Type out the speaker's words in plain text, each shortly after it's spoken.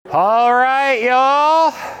All right,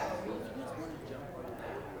 y'all.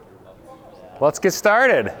 Let's get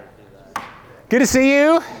started. Good to see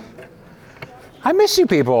you. I miss you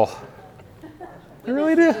people. I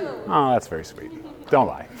really do. Oh, that's very sweet. Don't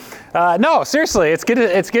lie. No, seriously, it's good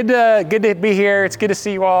to be here. It's good to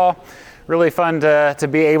see you all. Really fun to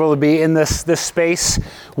be able to be in this space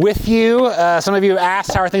with you. Some of you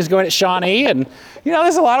asked how are things going at Shawnee, and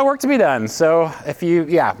there's a lot of work to be done. So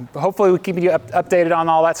hopefully we'll keep you updated on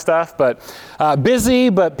all that stuff. But busy,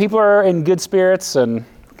 but people are in good spirits and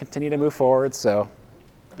continue to move forward. So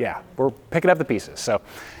yeah, we're picking up the pieces. So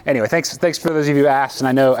anyway, thanks for those of you who asked, and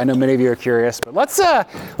I know many of you are curious. But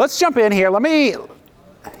let's jump in here.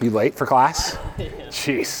 You late for class?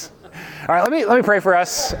 Jeez. All right, let me pray for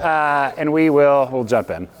us, and we'll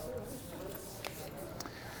jump in.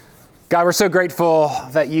 God, we're so grateful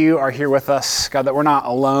that you are here with us. God, that we're not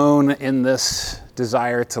alone in this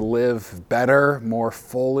desire to live better, more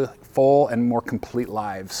full and more complete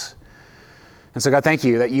lives. And so God, thank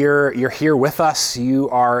you that you're here with us. You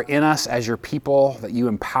are in us as your people, that you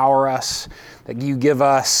empower us, that you give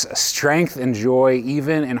us strength and joy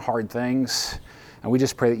even in hard things. And we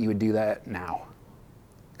just pray that you would do that now.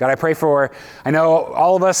 God, I pray I know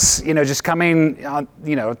all of us, just coming on,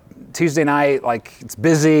 Tuesday night, like it's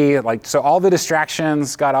busy, so all the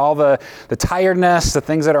distractions, God, all the tiredness, the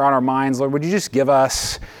things that are on our minds, Lord, would you just give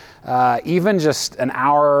us even just an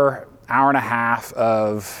hour and a half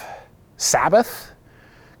of Sabbath,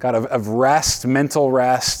 God, of rest, mental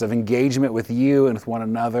rest, of engagement with you and with one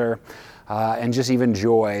another, and just even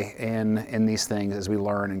joy in these things as we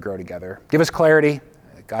learn and grow together. Give us clarity.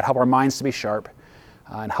 God, help our minds to be sharp.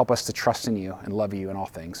 And help us to trust in you and love you in all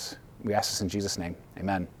things. We ask this in Jesus' name.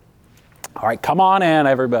 Amen. All right, come on in,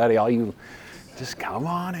 everybody. All you, just come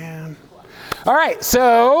on in. All right,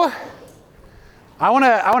 so I want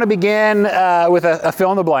to begin with a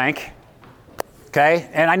fill in the blank. Okay,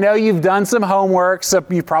 and I know you've done some homework, so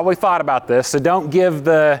you've probably thought about this. So don't give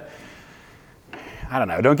the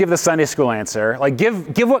Sunday school answer.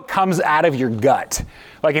 Give what comes out of your gut.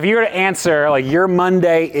 If you were to answer, your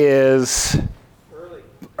Monday is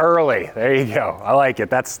early. There you go. I like it.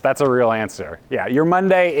 That's a real answer. Yeah, your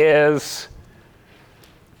Monday is,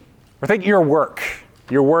 or think your work.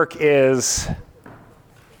 Your work is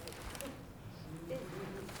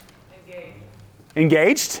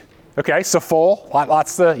engaged. Okay, so full.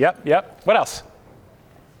 Lots of, yep. What else?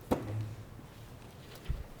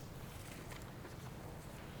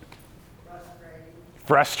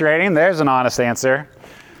 Frustrating. There's an honest answer.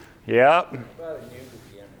 Yep.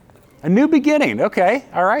 A new beginning. Okay.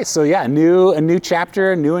 All right. So a new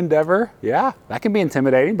chapter, a new endeavor. Yeah. That can be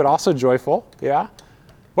intimidating, but also joyful. Yeah.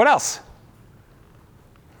 What else?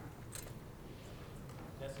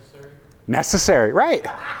 Necessary. Right.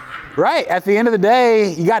 Right. At the end of the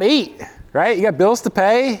day, you got to eat, right? You got bills to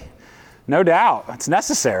pay. No doubt. It's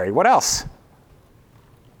necessary. What else?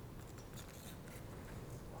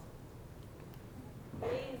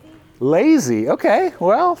 Lazy. Okay.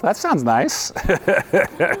 Well, that sounds nice.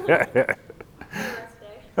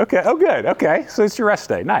 Okay. Oh, good. Okay. So it's your rest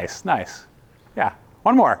day. Nice. Yeah.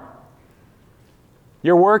 One more.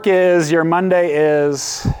 Your Monday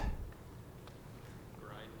is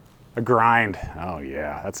a grind. Oh,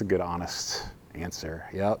 yeah. That's a good, honest answer.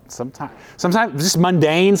 Yep. Sometimes just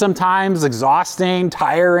mundane, sometimes exhausting,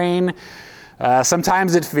 tiring.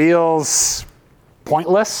 Sometimes it feels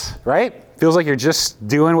pointless, right? Feels like you're just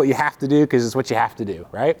doing what you have to do because it's what you have to do,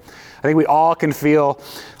 right? I think we all can feel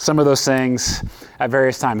some of those things at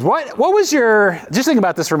various times. What was just think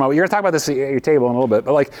about this for a moment. You're going to talk about this at your table in a little bit,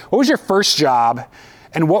 but what was your first job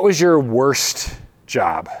and what was your worst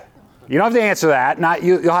job? You don't have to answer that.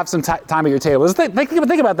 You'll have some time at your table. Think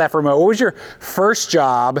about that for a moment. What was your first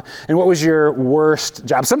job and what was your worst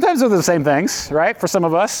job? Sometimes they're the same things, right? For some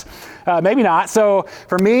of us, maybe not. So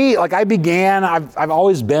for me, I've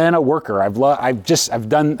always been a worker. I've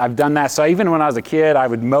done that. So even when I was a kid, I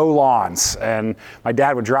would mow lawns, and my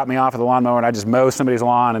dad would drop me off at the lawnmower, and I'd just mow somebody's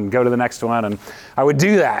lawn and go to the next one. And I would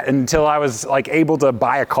do that until I was able to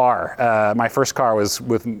buy a car. My first car was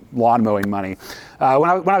with lawn mowing money. When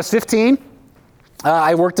I was 15,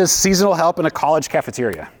 I worked as seasonal help in a college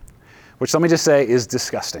cafeteria, which let me just say is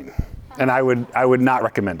disgusting. And I would not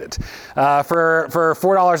recommend it. For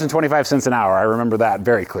 $4.25 an hour, I remember that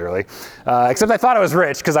very clearly. Except I thought I was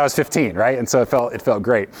rich because I was 15, right? And so it felt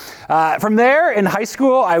great. From there, in high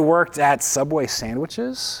school, I worked at Subway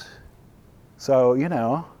sandwiches.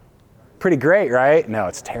 So, pretty great, right? No,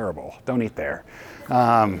 it's terrible. Don't eat there.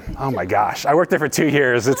 Oh my gosh, I worked there for 2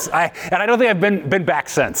 years. And I don't think I've been back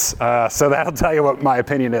since. So that'll tell you what my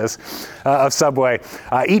opinion is of Subway.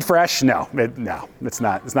 Eat fresh? No, it's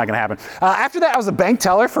not going to happen. After that, I was a bank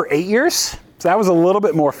teller for 8 years. So that was a little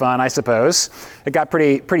bit more fun, I suppose. It got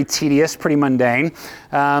pretty tedious, pretty mundane.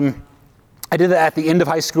 I did that at the end of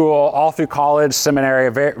high school, all through college, seminary,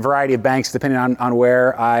 a variety of banks, depending on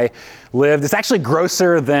where I lived. It's actually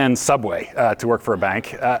grosser than Subway to work for a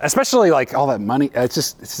bank, especially like all that money. It's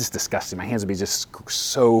just disgusting. My hands would be just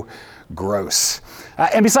so gross.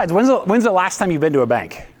 And besides, when's the last time you've been to a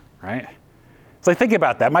bank, right? So think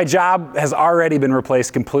about that. My job has already been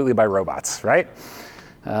replaced completely by robots, right?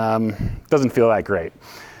 Doesn't feel that great.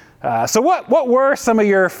 So what were some of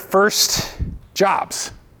your first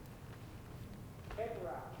jobs?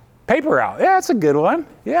 Paper route. Yeah, that's a good one.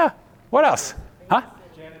 Yeah. What else? Huh?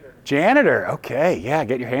 Janitor. Okay. Yeah,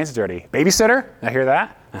 get your hands dirty. Babysitter. I hear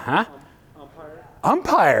that. Uh-huh.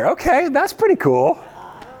 Umpire. Okay, that's pretty cool.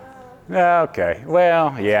 Okay.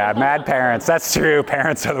 Well, yeah, mad parents. That's true.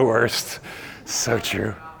 Parents are the worst. So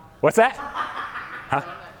true. What's that? Huh?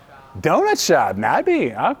 Donut shop. That'd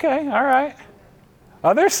be. Okay. All right.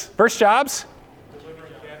 Others? First jobs?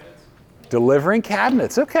 Delivering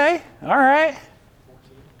cabinets. Okay. All right.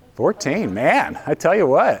 14, man, I tell you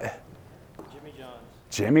what.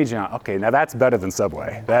 Jimmy John's. Okay, now that's better than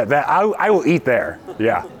Subway. I will eat there.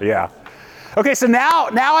 Yeah. Okay, so now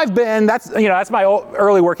I've been, that's my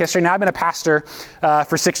early work history. Now I've been a pastor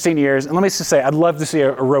for 16 years. And let me just say, I'd love to see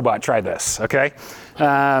a robot try this, okay?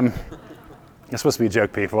 It's supposed to be a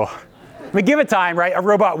joke, people. I mean, give it time, right? A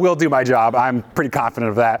robot will do my job. I'm pretty confident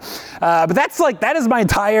of that. But that is my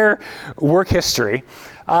entire work history.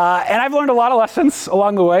 And I've learned a lot of lessons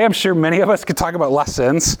along the way. I'm sure many of us could talk about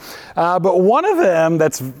lessons. But one of them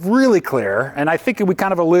that's really clear, and I think we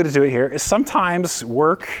kind of alluded to it here, is sometimes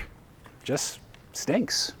work just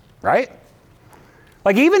stinks, right?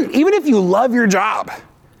 Like even if you love your job,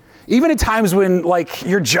 even at times when like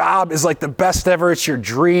your job is like the best ever, it's your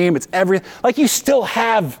dream, it's everything, like you still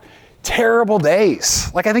have terrible days.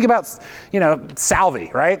 Like I think about, Salvi,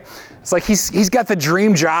 right? It's like he's got the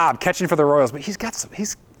dream job catching for the Royals, but he's got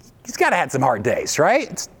to have some hard days, right?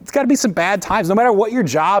 It's got to be some bad times, no matter what your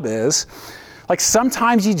job is. Like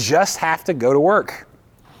sometimes you just have to go to work.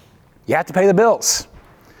 You have to pay the bills.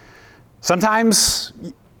 Sometimes,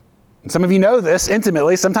 some of you know this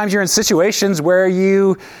intimately, sometimes you're in situations where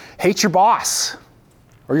you hate your boss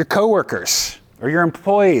or your coworkers or your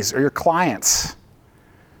employees or your clients.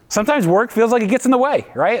 Sometimes work feels like it gets in the way,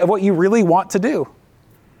 right, of what you really want to do.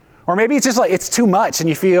 Or maybe it's just like it's too much and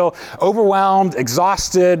you feel overwhelmed,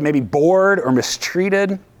 exhausted, maybe bored or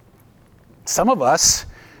mistreated. Some of us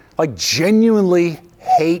like genuinely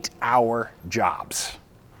hate our jobs.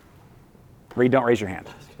 Reed, don't raise your hand.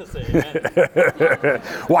 I was gonna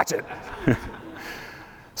say, watch it.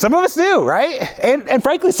 Some of us do, right? And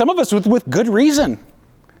frankly, some of us with good reason.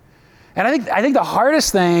 And I think the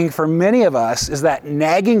hardest thing for many of us is that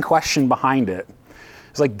nagging question behind it.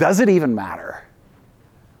 It's like, does it even matter?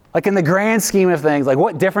 Like in the grand scheme of things, like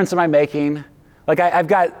what difference am I making? Like I've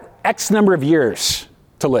got X number of years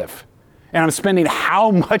to live. And I'm spending how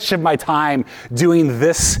much of my time doing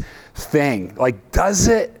this thing? Like, does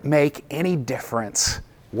it make any difference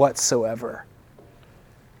whatsoever?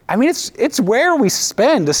 I mean, it's where we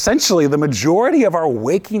spend essentially the majority of our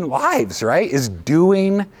waking lives, right? Is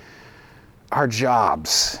doing our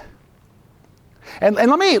jobs. And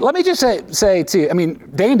let me just say too, I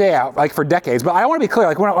mean, day in, day out, like for decades, but I want to be clear,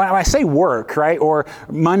 like when I say work, right, or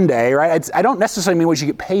Monday, right, I don't necessarily mean what you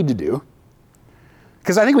get paid to do.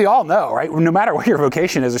 Because I think we all know, right, no matter what your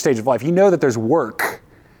vocation is or stage of life, you know that there's work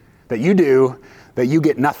that you do that you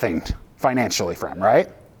get nothing financially from, right?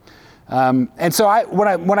 And so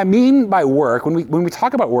what I mean by work, when we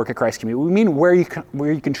talk about work at Christ Community, we mean where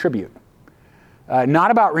you contribute.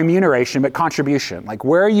 Not about remuneration, but contribution. Like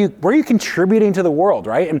where are you contributing to the world,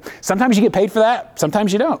 right? And sometimes you get paid for that,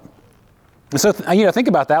 sometimes you don't. And so think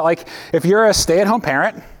about that. Like if you're a stay-at-home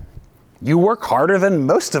parent, you work harder than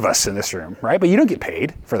most of us in this room, right? But you don't get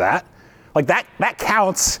paid for that. Like that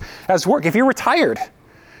counts as work. If you're retired,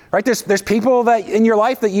 right? There's people that in your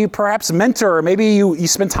life that you perhaps mentor, or maybe you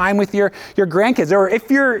spend time with your grandkids, or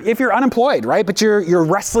if you're unemployed, right? But you're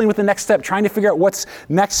wrestling with the next step, trying to figure out what's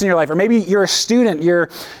next in your life, or maybe you're a student, you're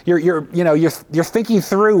thinking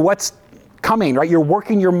through what's coming, right? You're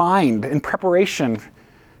working your mind in preparation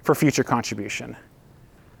for future contribution.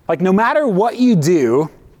 Like no matter what you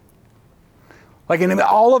do, like and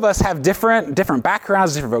all of us have different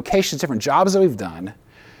backgrounds, different vocations, different jobs that we've done.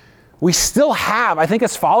 We still have, I think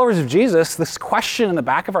as followers of Jesus, this question in the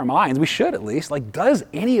back of our minds, we should at least, like, does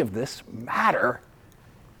any of this matter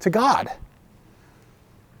to God?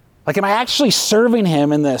 Like, am I actually serving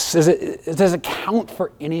him in this? Does it count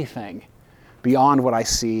for anything beyond what I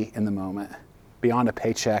see in the moment, beyond a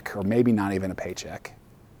paycheck, or maybe not even a paycheck?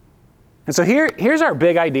 And so here's our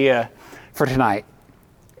big idea for tonight.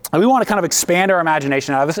 And we want to kind of expand our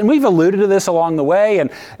imagination out of this. And we've alluded to this along the way,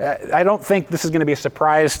 and I don't think this is going to be a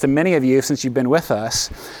surprise to many of you since you've been with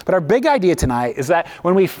us. But our big idea tonight is that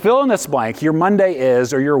when we fill in this blank, your Monday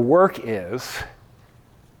is, or your work is,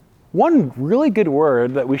 one really good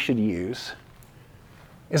word that we should use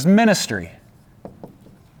is ministry.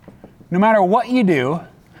 No matter what you do,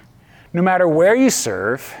 no matter where you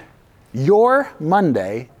serve, your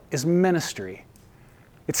Monday is ministry.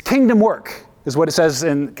 It's kingdom work, is what it says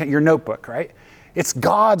in your notebook, right? It's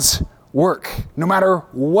God's work, no matter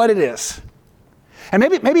what it is. And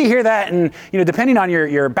maybe you hear that, and depending on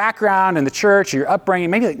your background in the church, your upbringing,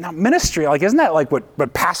 maybe like, no, ministry, like isn't that like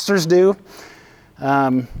what pastors do?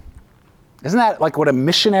 Isn't that like what a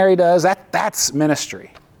missionary does? That's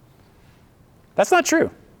ministry. That's not true.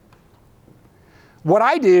 What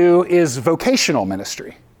I do is vocational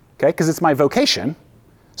ministry, okay? Because it's my vocation.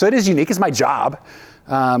 So it is unique. It's my job.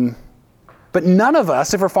 But none of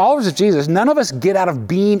us, if we're followers of Jesus, none of us get out of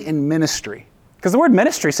being in ministry. Because the word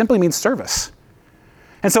ministry simply means service.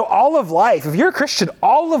 And so all of life, if you're a Christian,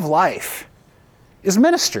 all of life is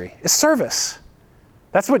ministry, is service.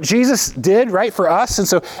 That's what Jesus did, right, for us. And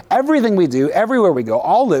so everything we do, everywhere we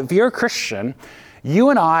go, if you're a Christian, you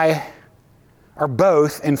and I are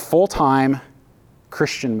both in full-time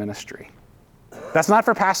Christian ministry. That's not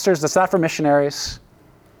for pastors. That's not for missionaries.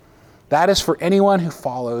 That is for anyone who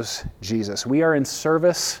follows Jesus. We are in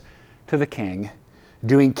service to the King,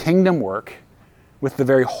 doing kingdom work with the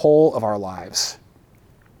very whole of our lives.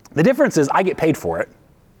 The difference is I get paid for it.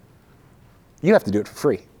 You have to do it for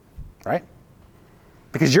free, right?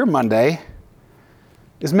 Because your Monday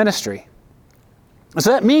is ministry. And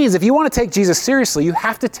so that means if you want to take Jesus seriously, you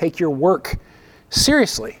have to take your work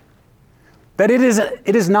seriously. That it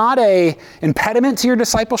is not an impediment to your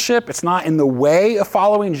discipleship. It's not in the way of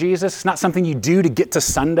following Jesus. It's not something you do to get to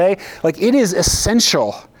Sunday. Like, it is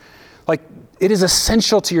essential. Like, it is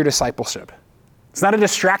essential to your discipleship. It's not a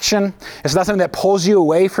distraction. It's not something that pulls you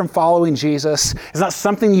away from following Jesus. It's not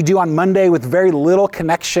something you do on Monday with very little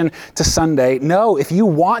connection to Sunday. No, if you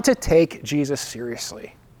want to take Jesus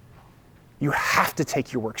seriously, you have to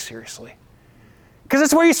take your work seriously. Because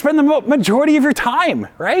it's where you spend the majority of your time,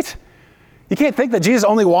 right? You can't think that Jesus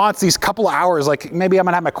only wants these couple of hours, like maybe I'm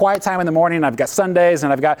going to have my quiet time in the morning, and I've got Sundays,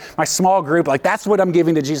 and I've got my small group, like that's what I'm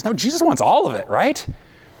giving to Jesus. No, Jesus wants all of it, right?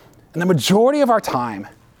 And the majority of our time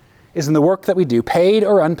is in the work that we do, paid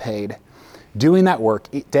or unpaid, doing that work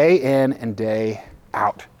day in and day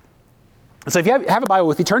out. And so if you have a Bible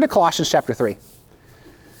with you, turn to Colossians chapter 3.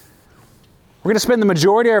 We're going to spend the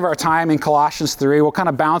majority of our time in Colossians 3. We'll kind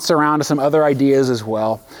of bounce around to some other ideas as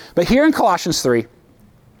well. But here in Colossians 3,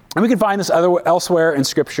 and we can find this elsewhere in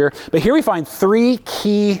Scripture, but here we find three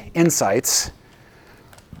key insights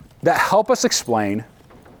that help us explain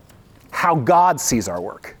how God sees our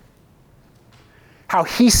work, how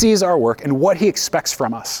he sees our work, and what he expects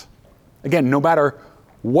from us. Again, no matter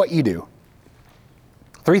what you do.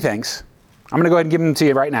 Three things. I'm going to go ahead and give them to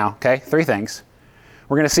you right now, okay? Three things.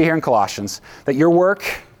 We're going to see here in Colossians that your work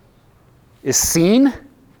is seen,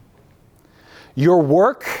 your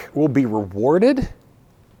work will be rewarded,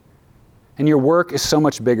 and your work is so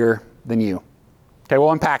much bigger than you. Okay,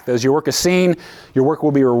 we'll unpack those. Your work is seen, your work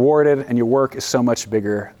will be rewarded, and your work is so much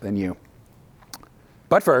bigger than you.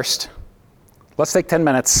 But first, let's take 10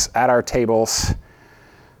 minutes at our tables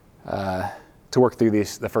to work through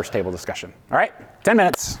the first table discussion. All right, 10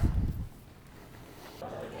 minutes.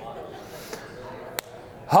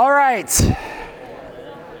 All right.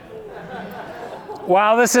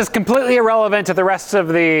 While this is completely irrelevant to the rest of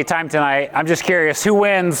the time tonight, I'm just curious, who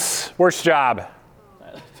wins worst job?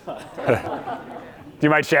 Do you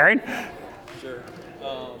mind sharing? Sure.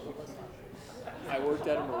 I worked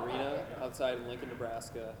at a marina outside in Lincoln,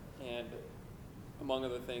 Nebraska, and among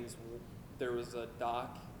other things, there was a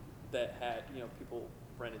dock that had, people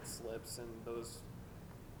rented slips, and those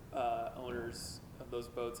owners of those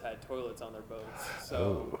boats had toilets on their boats.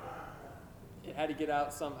 So it had to get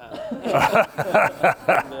out somehow.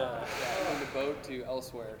 From the boat to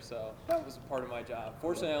elsewhere. So that was part of my job.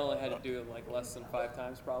 Fortunately, I only had to do it like less than 5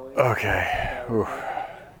 times probably. Okay.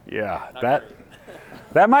 Yeah,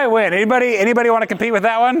 that might win. Anybody want to compete with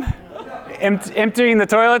that one? Emptying the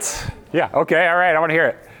toilets? Yeah, okay, all right, I want to hear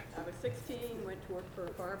it. I was 16, went to work for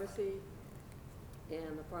a pharmacy,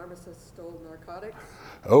 and the pharmacist stole narcotics.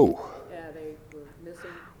 Oh. Yeah, they were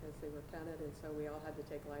missing as they were counted, and so we all had to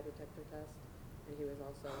take lie detector tests. and he was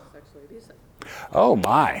also sexually abusive. Oh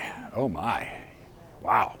my. Oh my.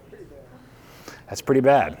 Wow. That's pretty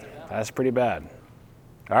bad. That's pretty bad.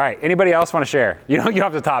 All right. Anybody else want to share? You don't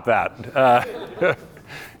have to top that.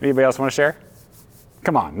 Anybody else want to share?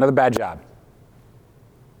 Come on. Another bad job.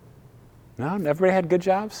 No? Everybody had good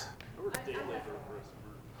jobs?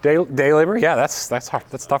 Day labor? Yeah, that's hard.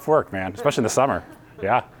 That's tough work, man. Especially in the summer.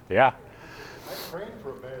 Yeah. I trained for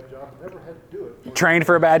a bad job, never had to do it. Trained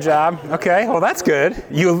for a bad job? Okay. Well, that's good.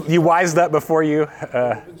 You wised up before you...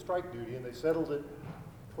 I was in strike duty, and they settled it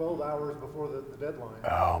 12 hours before the deadline.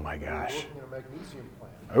 Oh, my We were gosh. working in a magnesium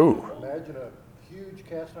plant. Ooh. Imagine a huge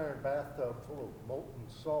cast iron bathtub full of molten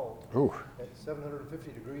salt Ooh. at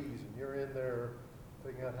 750 degrees, and you're in there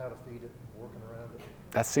figuring out how to feed it and working around it.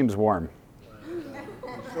 That seems warm.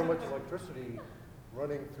 There's so much electricity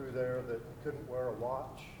running through there that you couldn't wear a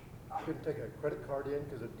watch. You couldn't take a credit card in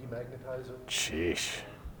because it demagnetized it. Sheesh.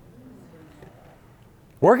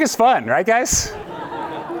 Work is fun, right, guys?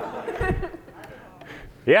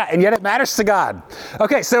 Yeah, and yet it matters to God.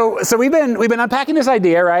 Okay, so we've been unpacking this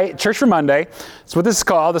idea, right? Church for Monday. That's what this is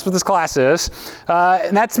called. That's what this class is.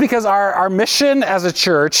 And that's because our mission as a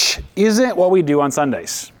church isn't what we do on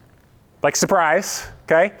Sundays. Like, surprise,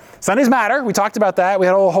 okay? Sundays matter. We talked about that. We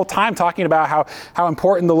had a whole time talking about how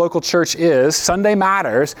important the local church is. Sunday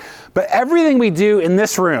matters. But everything we do in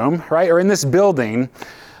this room, right, or in this building,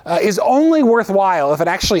 is only worthwhile if it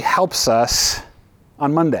actually helps us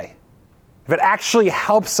on Monday. If it actually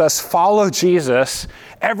helps us follow Jesus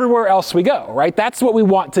everywhere else we go, right? That's what we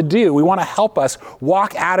want to do. We want to help us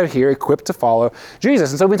walk out of here equipped to follow Jesus.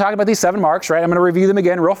 And so we've been talking about these 7 marks, right? I'm going to review them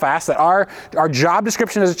again real fast. That our job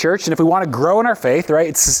description as a church, and if we want to grow in our faith, right,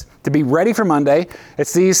 it's to be ready for Monday.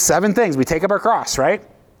 It's these 7 things. We take up our cross, right?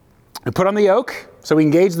 We put on the yoke, so we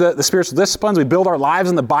engage the spiritual disciplines. We build our lives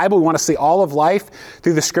in the Bible. We want to see all of life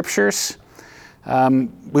through the scriptures.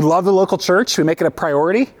 We love the local church. We make it a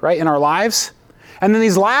priority, right, in our lives. And then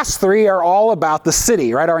these last 3 are all about the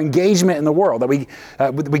city, right, our engagement in the world, that we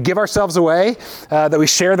give ourselves away, that we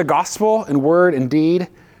share the gospel in word and deed.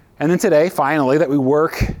 And then today, finally, that we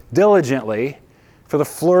work diligently for the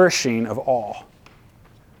flourishing of all.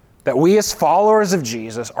 That we as followers of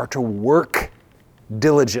Jesus are to work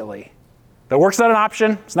diligently. That work's not an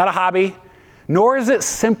option. It's not a hobby. Nor is it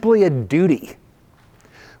simply a duty.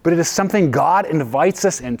 But it is something God invites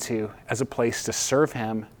us into as a place to serve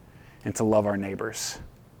Him and to love our neighbors.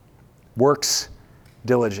 Works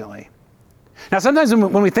diligently. Now, sometimes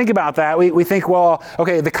when we think about that, we think, well,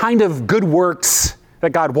 okay, the kind of good works that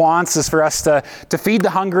God wants is for us to feed the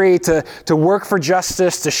hungry, to work for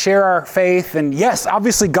justice, to share our faith. And yes,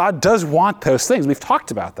 obviously God does want those things. We've talked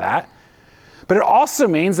about that. But it also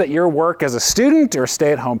means that your work as a student or a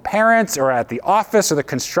stay-at-home parent or at the office or the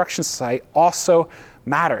construction site also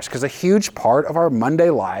matters, because a huge part of our Monday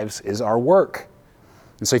lives is our work.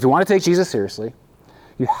 And so if you want to take Jesus seriously,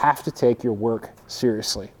 you have to take your work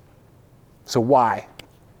seriously. So why?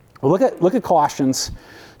 Well, look at Colossians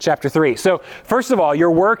chapter 3. So first of all,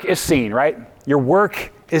 your work is seen, right? Your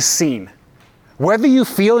work is seen. Whether you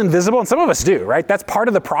feel invisible, and some of us do, right? That's part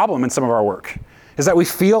of the problem in some of our work, is that we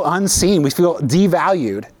feel unseen. We feel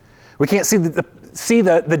devalued. We can't see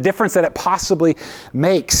the difference that it possibly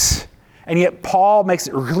makes. And yet Paul makes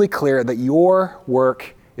it really clear that your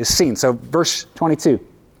work is seen. So verse 22,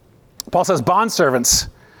 Paul says, "Bondservants,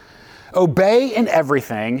 obey in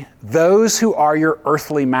everything those who are your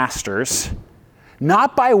earthly masters,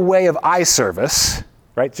 not by way of eye service,"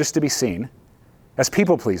 right, just to be seen, as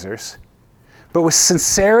people pleasers, "but with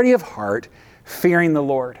sincerity of heart, fearing the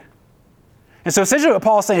Lord." And so essentially what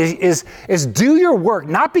Paul is saying is do your work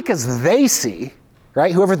not because they see,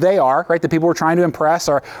 right, whoever they are, right, the people we're trying to impress,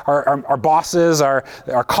 our bosses, our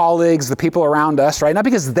colleagues, the people around us, right, not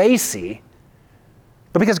because they see,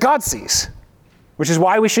 but because God sees, which is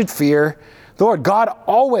why we should fear the Lord. God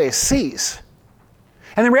always sees.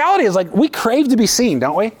 And the reality is, like, we crave to be seen,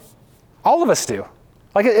 don't we? All of us do.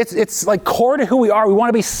 Like, it's like core to who we are. We want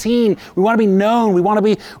to be seen. We want to be known. We want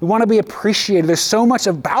to be appreciated. There's so much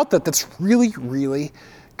about that that's really, really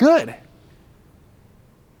good.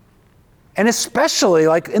 And especially,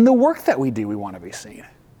 like, in the work that we do, we want to be seen.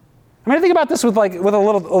 I mean, I think about this with a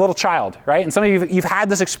little child, right? And some of you've had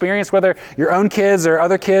this experience, whether your own kids or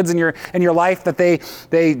other kids in your life, that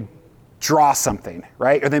they draw something,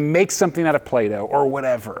 right? Or they make something out of Play-Doh or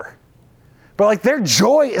whatever. But like, their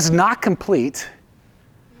joy is not complete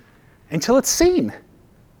until it's seen.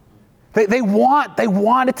 They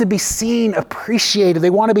want it to be seen, appreciated. They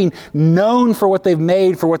want to be known for what they've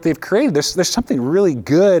made, for what they've created. There's something really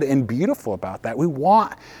good and beautiful about that. We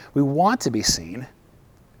want to be seen.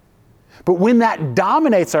 But when that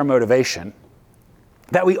dominates our motivation,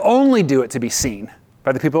 that we only do it to be seen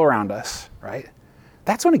by the people around us, right?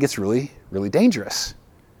 That's when it gets really, really dangerous.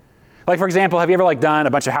 Like, for example, have you ever done a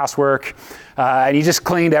bunch of housework and you just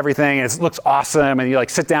cleaned everything and it looks awesome and you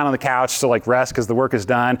sit down on the couch to rest because the work is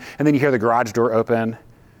done, and then you hear the garage door open.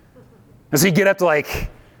 And so you get up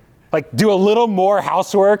to do a little more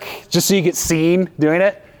housework just so you get seen doing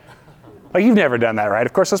it. You've never done that, right?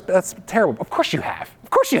 Of course, that's terrible. Of course you have. Of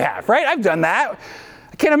course you have, right? I've done that.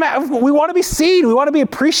 I can't imagine. We want to be seen. We want to be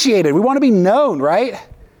appreciated. We want to be known, right?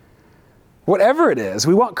 Whatever it is,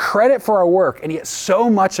 we want credit for our work, and yet so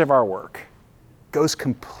much of our work goes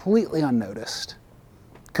completely unnoticed,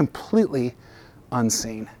 completely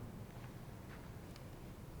unseen.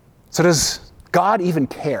 So does God even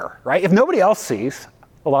care, right? If nobody else sees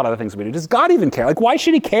a lot of the things we do, does God even care? Why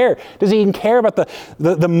should he care? Does he even care about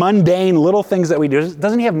the mundane little things that we do?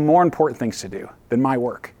 Doesn't he have more important things to do than my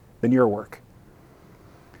work, than your work?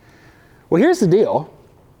 Well, here's the deal.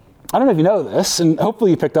 I don't know if you know this, and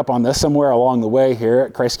hopefully you picked up on this somewhere along the way here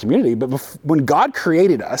at Christ Community, but when God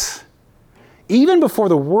created us, even before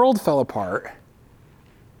the world fell apart,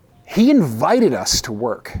 he invited us to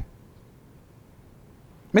work.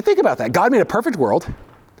 Think about that. God made a perfect world,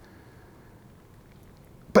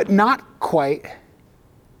 but not quite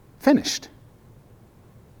finished.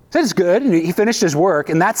 So it's good, and he finished his work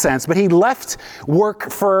in that sense, but he left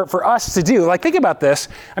work for us to do. Think about this.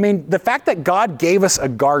 The fact that God gave us a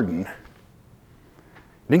garden,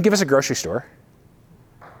 didn't give us a grocery store,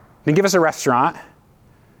 didn't give us a restaurant.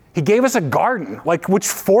 He gave us a garden, which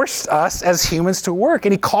forced us as humans to work.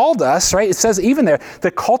 And he called us, right? It says even there,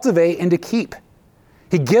 to cultivate and to keep.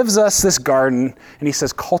 He gives us this garden, and he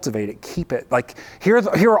says, cultivate it, keep it. Here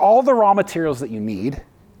are all the raw materials that you need.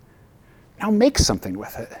 Now make something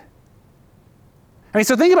with it.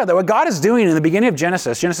 So think about that. What God is doing in the beginning of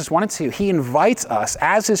Genesis 1 and 2, he invites us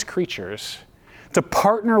as his creatures to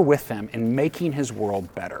partner with him in making his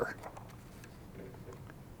world better.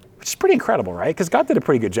 Which is pretty incredible, right? Because God did a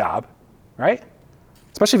pretty good job, right?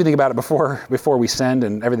 Especially if you think about it before we sinned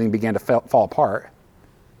and everything began to fall apart.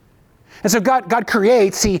 And so God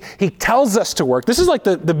creates, he tells us to work. This is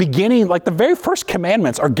the beginning, the very first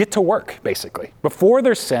commandments are get to work, basically. Before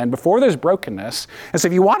there's sin, before there's brokenness. And so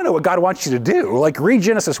if you want to know what God wants you to do, read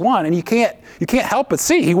Genesis 1 and you can't help but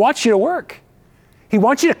see. He wants you to work. He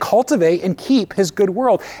wants you to cultivate and keep his good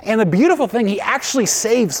world. And the beautiful thing, he actually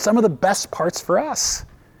saves some of the best parts for us.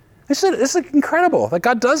 This is incredible that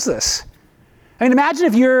God does this. Imagine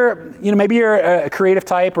if maybe you're a creative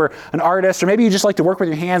type or an artist, or maybe you just like to work with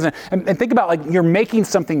your hands and think about you're making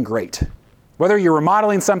something great. Whether you're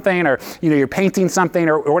remodeling something or you're painting something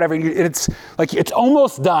or whatever, it's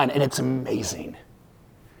almost done and it's amazing.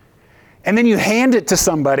 And then you hand it to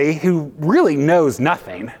somebody who really knows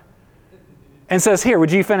nothing and says, "Here,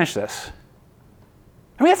 would you finish this?"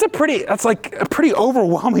 That's a pretty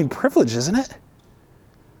overwhelming privilege, isn't it?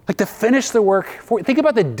 To finish the work for. Think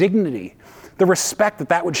about the dignity, the respect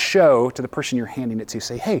that would show to the person you're handing it to.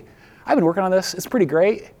 Say, "Hey, I've been working on this. It's pretty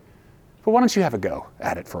great, but why don't you have a go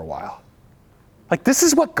at it for a while?" This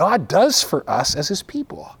is what God does for us as his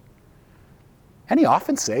people. And he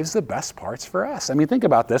often saves the best parts for us. Think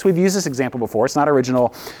about this. We've used this example before. It's not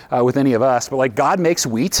original with any of us, but God makes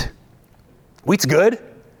wheat. Wheat's good,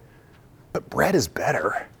 but bread is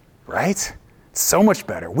better, right? So much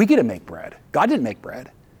better. We get to make bread. God didn't make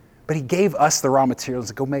bread. But he gave us the raw materials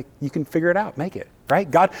to go make. You can figure it out, make it, right?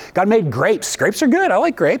 God made grapes. Grapes are good. I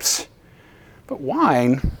like grapes. But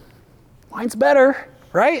wine's better,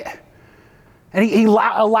 right? And he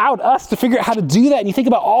allowed us to figure out how to do that. And you think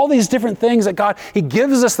about all these different things that he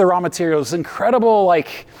gives us the raw materials, incredible,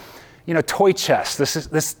 toy chest,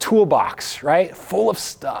 this toolbox, right? Full of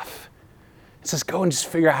stuff. It says, go and just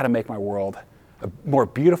figure out how to make my world a more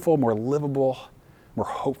beautiful, more livable, more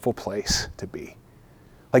hopeful place to be.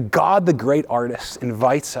 God, the great artist,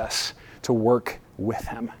 invites us to work with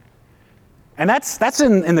him. And that's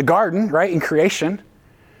in the garden, right, in creation.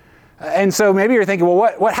 And so maybe you're thinking,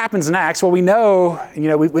 well, what happens next? Well, we know,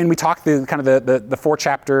 when we talk through kind of the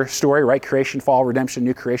 4-chapter story, right, creation, fall, redemption,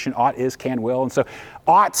 new creation, ought, is, can, will. And so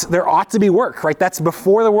there ought to be work, right? That's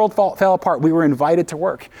before the world fell apart. We were invited to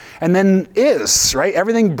work. And then is, right?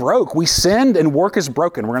 Everything broke. We sinned and work is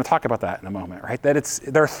broken. We're going to talk about that in a moment, right?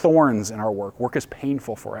 There are thorns in our work. Work is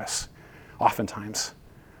painful for us, oftentimes.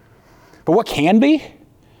 But what can be?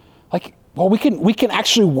 We can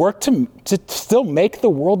actually work to still make the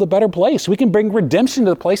world a better place. We can bring redemption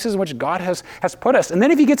to the places in which God has put us. And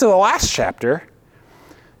then if you get to the last chapter,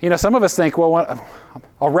 some of us think, well,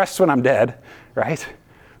 I'll rest when I'm dead, right?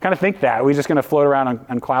 kind of think that. We're just going to float around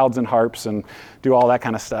on clouds and harps and do all that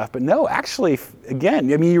kind of stuff. But no, actually,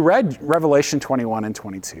 again, I mean, you read Revelation 21 and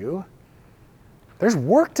 22. There's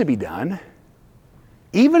work to be done,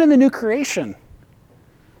 even in the new creation.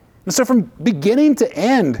 And so from beginning to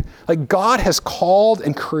end, like God has called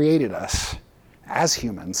and created us as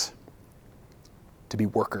humans to be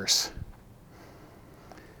workers.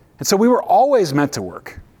 And so we were always meant to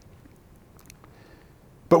work.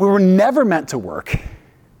 But we were never meant to work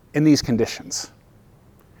in these conditions.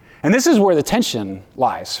 And this is where the tension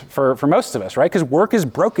lies for most of us, right? Because work is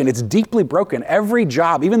broken. It's deeply broken. Every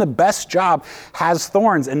job, even the best job, has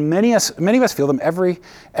thorns. And many of us feel them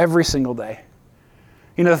every single day.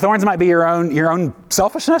 You know, the thorns might be your own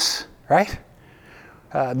selfishness, right?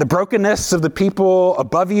 The brokenness of the people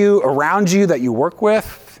above you, around you that you work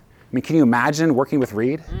with. I mean, can you imagine working with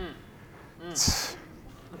Reed? It's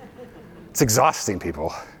exhausting,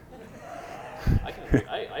 people.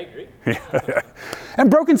 I agree. And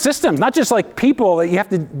broken systems, not just like people that you have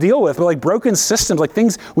to deal with, but like broken systems, like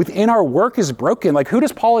things within our work is broken. Like who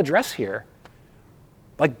does Paul address here?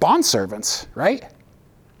 Like bondservants, right?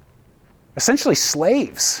 Essentially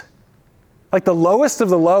slaves. Like the lowest of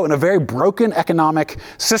the low in a very broken economic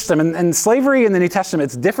system. And slavery in the New Testament,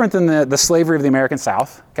 it's different than the slavery of the American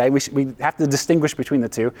South. Okay, we have to distinguish between the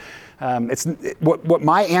two. What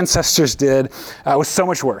my ancestors did was so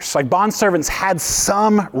much worse. Like bondservants had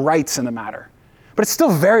some rights in the matter. But it's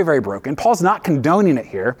still very, very broken. Paul's not condoning it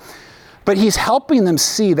here. But he's helping them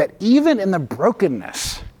see that even in the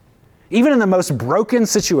brokenness, even in the most broken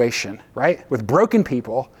situation, right, with broken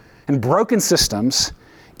people and broken systems,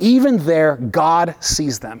 even there, God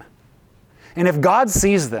sees them. And if God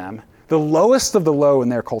sees them, the lowest of the low in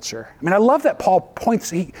their culture. I mean, I love that Paul points,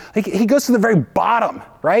 he goes to the very bottom,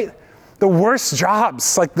 right? The worst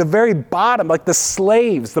jobs, like the very bottom, like the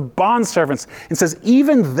slaves, the bondservants, and says,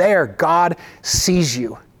 even there, God sees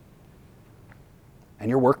you. And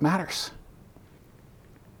your work matters.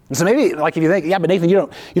 And so maybe, like if you think, yeah, but Nathan, you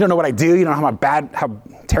don't know what I do, you don't know how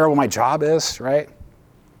terrible my job is, right?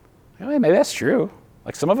 Well, maybe that's true.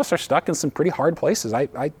 Like some of us are stuck in some pretty hard places. I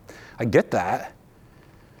get that.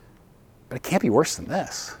 But it can't be worse than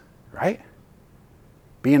this, right?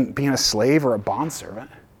 Being a slave or a bondservant.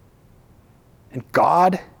 And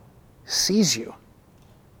God sees you.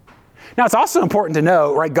 Now, it's also important to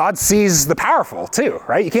know, right, God sees the powerful too,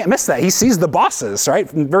 right? You can't miss that. He sees the bosses,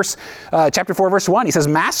 right? In chapter 4, verse 1, he says,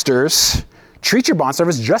 Masters, treat your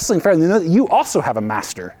bondservants justly and fairly. You also have a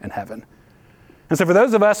master in heaven. And so for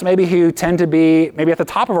those of us maybe who tend to be maybe at the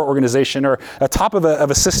top of our organization or at the top of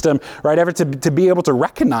a system, right, ever to be able to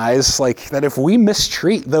recognize like that if we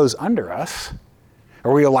mistreat those under us,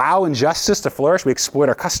 or we allow injustice to flourish, we exploit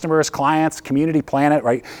our customers, clients, community, planet,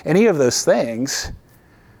 right, any of those things,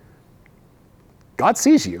 God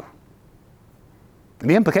sees you. And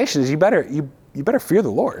the implication is you better fear the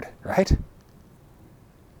Lord, right?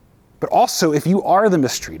 But also if you are the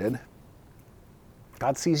mistreated,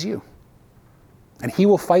 God sees you. And he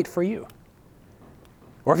will fight for you.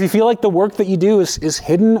 Or if you feel like the work that you do is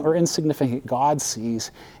hidden or insignificant, God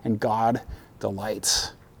sees and God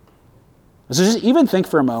delights. So just even think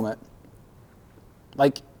for a moment,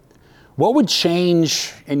 like what would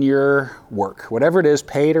change in your work, whatever it is,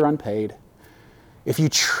 paid or unpaid, if you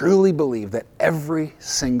truly believe that every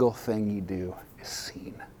single thing you do is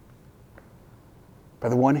seen by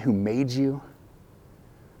the one who made you,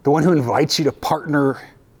 the one who invites you to partner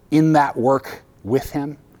in that work with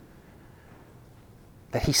him,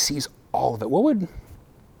 that he sees all of it. What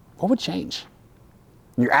would change?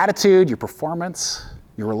 Your attitude, your performance,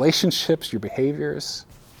 your relationships, your behaviors.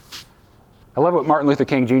 I love what Martin Luther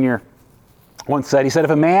King Jr. once said. He said,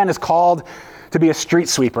 if a man is called to be a street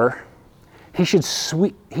sweeper, he should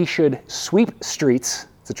sweep streets,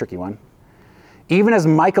 it's a tricky one, even as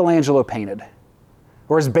Michelangelo painted,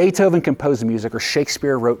 or as Beethoven composed music, or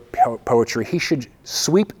Shakespeare wrote poetry. He should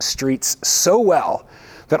sweep streets so well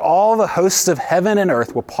that all the hosts of heaven and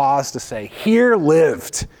earth will pause to say, here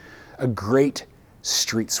lived a great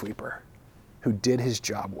street sweeper who did his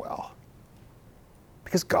job well.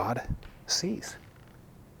 Because God sees.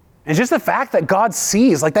 And just the fact that God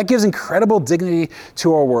sees, like that gives incredible dignity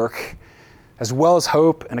to our work, as well as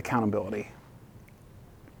hope and accountability.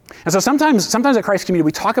 And so sometimes at Christ Community,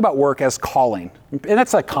 we talk about work as calling. And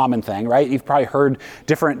that's a common thing, right? You've probably heard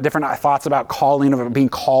different thoughts about calling, of being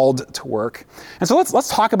called to work. And so let's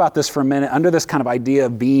talk about this for a minute under this kind of idea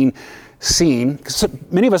of being seen. Because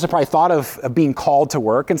many of us have probably thought of being called to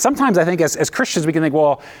work. And sometimes I think as Christians, we can think,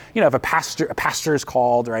 well, you know, if a pastor is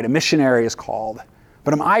called, right? A missionary is called.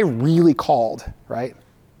 But am I really called, right?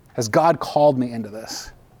 Has God called me into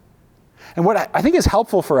this? And what I think is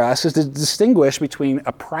helpful for us is to distinguish between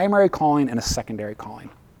a primary calling and a secondary calling.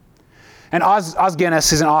 And Os Guinness,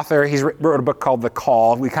 he's an author. He's wrote a book called The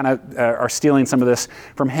Call. We kind of are stealing some of this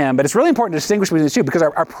from him. But it's really important to distinguish between the two because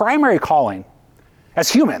our primary calling as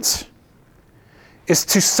humans is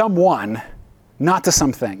to someone, not to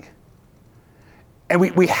something. And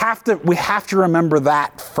we have to remember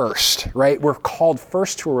that first, right? We're called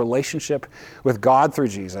first to a relationship with God through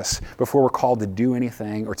Jesus before we're called to do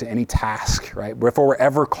anything or to any task, right? Before we're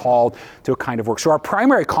ever called to a kind of work. So our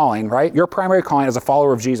primary calling, right? Your primary calling as a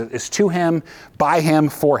follower of Jesus is to him, by him,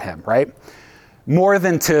 for him, right? More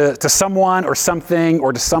than to someone or something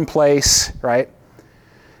or to some place, right?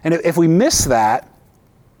 And if we miss that,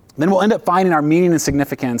 then we'll end up finding our meaning and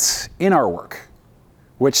significance in our work.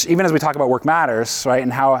 Which, even as we talk about work matters, right,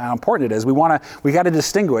 and how important it is, we got to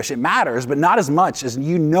distinguish. It matters, but not as much as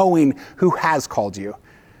you knowing who has called you,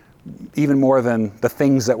 even more than the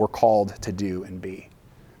things that we're called to do and be.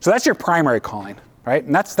 So that's your primary calling, right?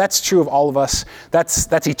 And that's true of all of us.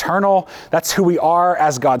 That's eternal. That's who we are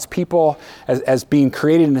as God's people, as being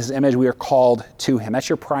created in his image. We are called to him. That's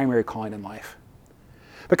your primary calling in life.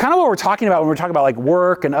 But kind of what we're talking about when we're talking about like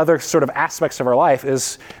work and other sort of aspects of our life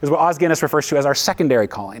is what Os Guinness refers to as our secondary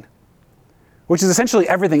calling, which is essentially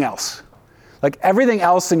everything else. Like everything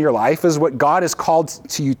else in your life is what God has called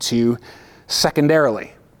to you to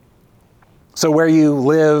secondarily. So where you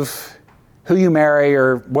live, who you marry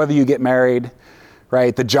or whether you get married,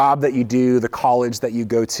 right? The job that you do, the college that you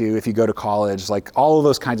go to, if you go to college, like all of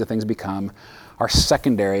those kinds of things become our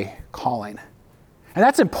secondary calling. And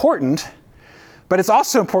that's important. But it's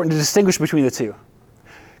also important to distinguish between the two.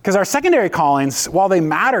 Because our secondary callings, while they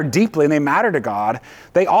matter deeply and they matter to God,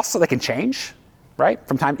 they can change, right?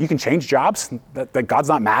 From time, you can change jobs. That God's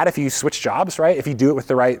not mad if you switch jobs, right? If you do it with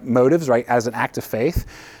the right motives, right? As an act of faith.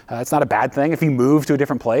 It's not a bad thing. If you move to a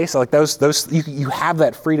different place, like you have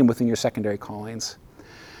that freedom within your secondary callings.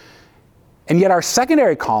 And yet our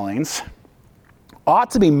secondary callings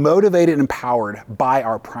ought to be motivated and empowered by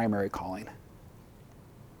our primary calling.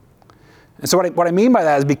 And so what I mean by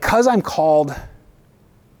that is because I'm called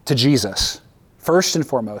to Jesus, first and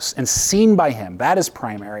foremost, and seen by him, that is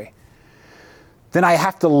primary, then I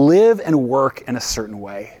have to live and work in a certain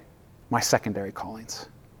way, my secondary callings.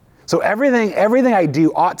 So everything I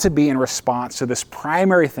do ought to be in response to this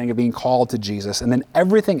primary thing of being called to Jesus, and then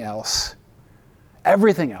everything else,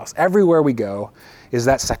 everywhere we go, is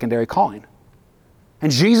that secondary calling.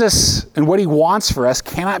 And Jesus and what he wants for us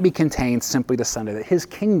cannot be contained simply to Sunday, that his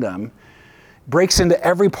kingdom breaks into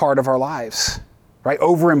every part of our lives, right?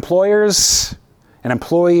 Over employers and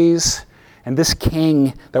employees, and this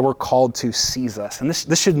king that we're called to sees us. And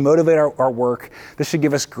this should motivate our work. This should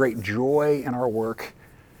give us great joy in our work.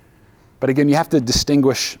 But again, you have to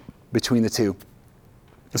distinguish between the two.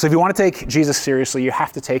 So if you want to take Jesus seriously, you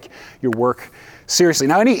have to take your work seriously.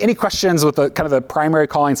 Now, any questions with the kind of the primary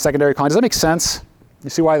calling, secondary calling? Does that make sense?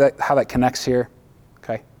 You see how that connects here?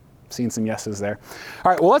 Okay, seeing some yeses there.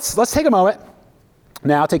 All right, well, let's take a moment.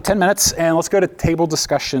 Now, take 10 minutes and let's go to table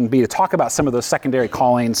discussion B to talk about some of those secondary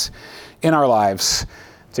callings in our lives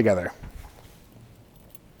together.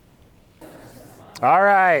 All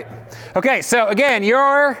right. Okay, so again,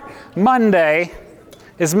 your Monday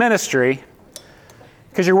is ministry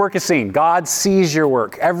because your work is seen. God sees your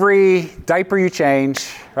work. Every diaper you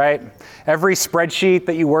change, right? Every spreadsheet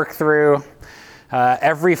that you work through,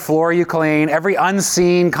 every floor you clean, every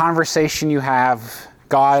unseen conversation you have,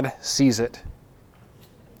 God sees it.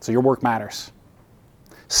 So your work matters.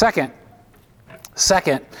 Second,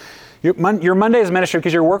 your Monday is ministry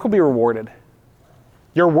because your work will be rewarded.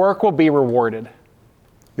 Your work will be rewarded.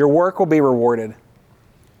 Your work will be rewarded.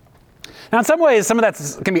 Now, in some ways, some of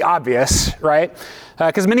that can be obvious, right?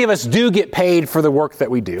 Because many of us do get paid for the work that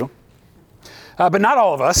we do. But not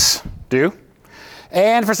all of us do.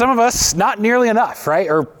 And for some of us, not nearly enough, right?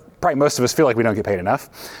 Or probably most of us feel like we don't get paid enough.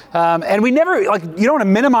 And we never, you don't want to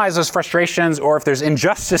minimize those frustrations or if there's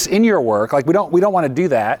injustice in your work, we don't want to do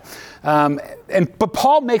that. But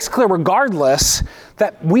Paul makes clear, regardless,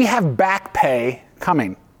 that we have back pay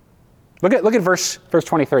coming. Look at verse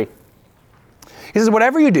 23. He says,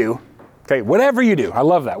 whatever you do, I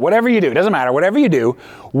love that. Whatever you do, it doesn't matter. Whatever you do,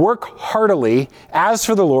 work heartily as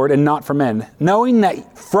for the Lord and not for men, knowing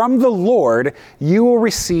that from the Lord you will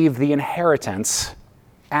receive the inheritance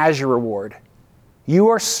as your reward. You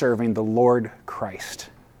are serving the Lord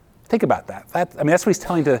Christ. Think about that. That's what he's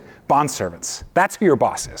telling to bondservants. That's who your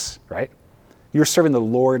boss is, right? You're serving the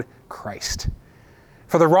Lord Christ.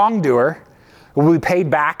 For the wrongdoer will be paid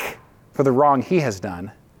back for the wrong he has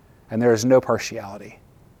done, and there is no partiality.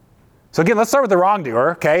 So again, let's start with the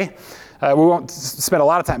wrongdoer, okay? We won't spend a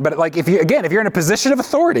lot of time, but like if you're in a position of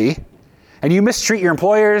authority and you mistreat your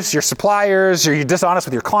employers, your suppliers, or you're dishonest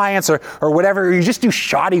with your clients or whatever, or you just do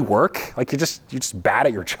shoddy work, like you're just bad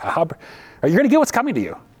at your job, you're going to get what's coming to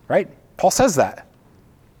you, right? Paul says that.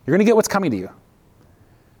 You're going to get what's coming to you.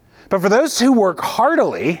 But for those who work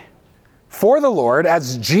heartily for the Lord,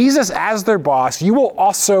 as Jesus as their boss, you will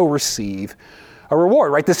also receive a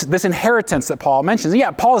reward, right? This inheritance that Paul mentions.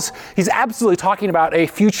 Yeah, he's absolutely talking about a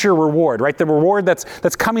future reward, right? The reward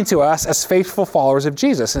that's coming to us as faithful followers of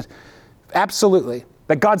Jesus. Absolutely.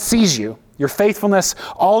 That God sees you, your faithfulness,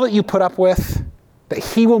 all that you put up with, that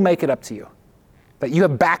he will make it up to you. That you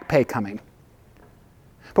have back pay coming.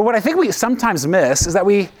 But what I think we sometimes miss is that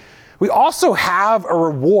we also have a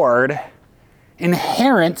reward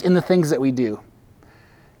inherent in the things that we do,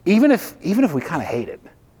 even if we kind of hate it.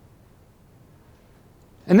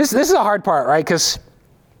 And this is a hard part, right? Because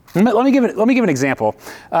let me give an example.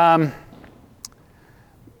 My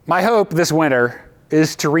hope this winter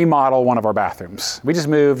is to remodel one of our bathrooms. We just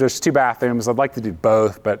moved. There's 2 bathrooms. I'd like to do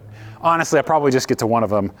both, but honestly, I probably just get to one of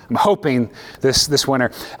them. I'm hoping this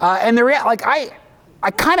winter. And I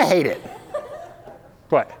kind of hate it.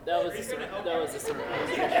 What? That was a surprise.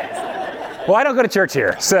 Well, I don't go to church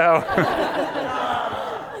here, so.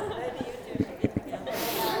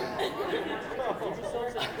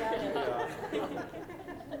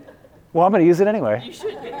 Well, I'm going to use it anyway. You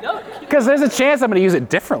should. No. Because there's a chance I'm going to use it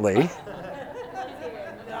differently.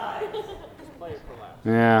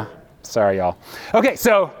 Yeah. Sorry, y'all. Okay,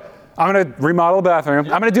 so I'm going to remodel the bathroom.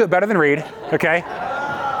 I'm going to do it better than Reed, okay?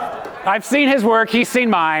 I've seen his work. He's seen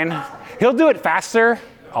mine. He'll do it faster.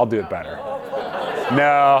 I'll do it better.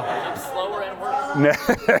 No. Slower and worse.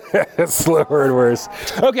 No. Slower and worse.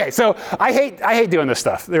 Okay, so I hate doing this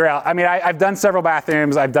stuff. I mean, I've done several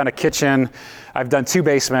bathrooms. I've done a kitchen. I've done 2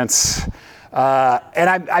 basements. And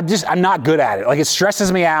I'm not good at it. Like, it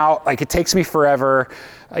stresses me out. Like, it takes me forever.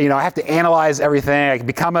 I have to analyze everything. I can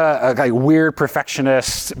become a weird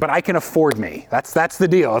perfectionist, but I can afford me. That's the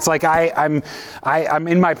deal. It's like I'm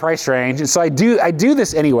in my price range, and so I do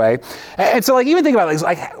this anyway. And so, like, even think about it,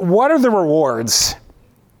 like what are the rewards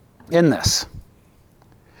in this?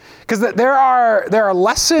 Because there are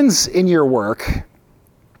lessons in your work, and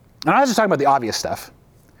I'm not just talking about the obvious stuff.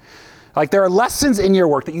 Like, there are lessons in your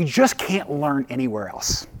work that you just can't learn anywhere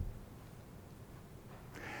else.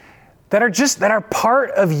 That are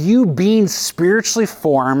part of you being spiritually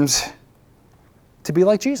formed to be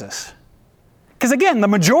like Jesus. Because again, the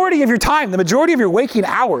majority of your time, the majority of your waking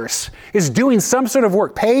hours is doing some sort of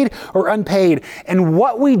work, paid or unpaid. And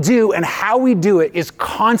what we do and how we do it is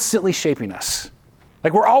constantly shaping us.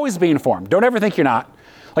 Like, we're always being formed. Don't ever think you're not.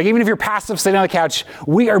 Like, even if you're passive sitting on the couch,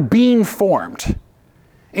 we are being formed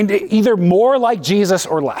into either more like Jesus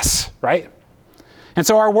or less, right? And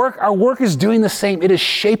so our work is doing the same. It is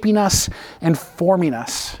shaping us and forming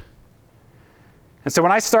us. And so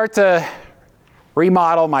when I start to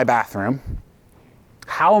remodel my bathroom,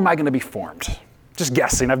 how am I going to be formed? Just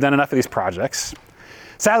guessing. I've done enough of these projects.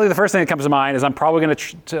 Sadly, the first thing that comes to mind is I'm probably going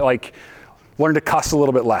to learn to cuss a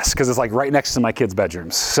little bit less because it's like right next to my kids'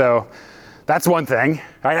 bedrooms. So that's one thing.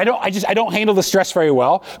 Right? I don't handle the stress very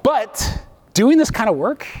well, but doing this kind of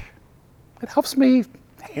work, it helps me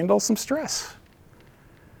handle some stress.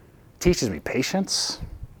 Teaches me patience,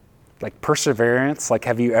 like perseverance. Like,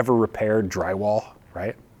 have you ever repaired drywall,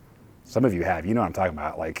 right? Some of you have. You know what I'm talking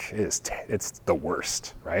about. Like, it's the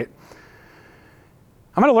worst, right?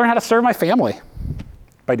 I'm going to learn how to serve my family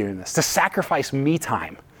by doing this, to sacrifice me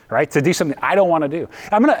time, right? To do something I don't want to do.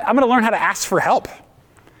 I'm going to learn how to ask for help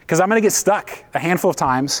because I'm going to get stuck a handful of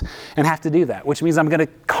times and have to do that, which means I'm going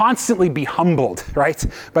to constantly be humbled, right,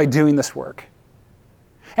 by doing this work.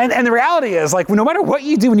 And the reality is, like, no matter what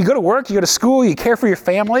you do, when you go to work, you go to school, you care for your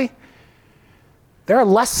family, there are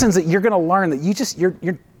lessons that you're going to learn that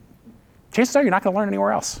you're chances are you're not going to learn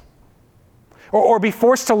anywhere else. Or be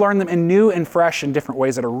forced to learn them in new and fresh and different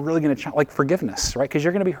ways that are really going to, like forgiveness, right? Because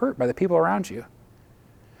you're going to be hurt by the people around you.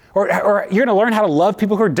 Or you're going to learn how to love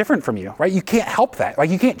people who are different from you, right? You can't help that. Like,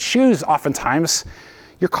 you can't choose oftentimes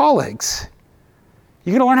your colleagues.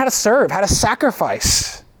 You're going to learn how to serve, how to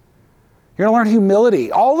sacrifice. You're going to learn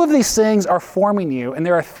humility. All of these things are forming you, and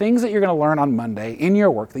there are things that you're going to learn on Monday in your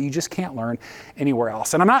work that you just can't learn anywhere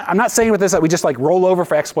else. And I'm not saying with this that we just like roll over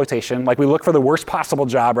for exploitation, like we look for the worst possible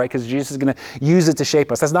job, right? Because Jesus is going to use it to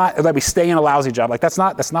shape us. That's not that we stay in a lousy job. Like that's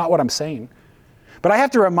not what I'm saying. But I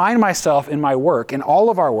have to remind myself in my work, in all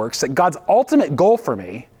of our works, that God's ultimate goal for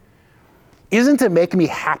me isn't to make me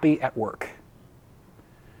happy at work.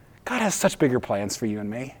 God has such bigger plans for you and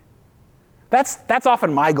me. That's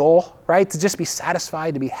often my goal, right? To just be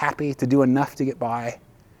satisfied, to be happy, to do enough to get by.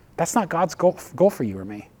 That's not God's goal for you or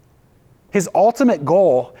me. His ultimate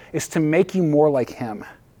goal is to make you more like him.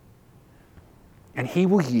 And he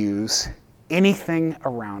will use anything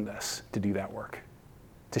around us to do that work,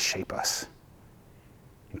 to shape us,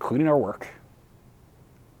 including our work.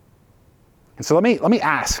 And so let me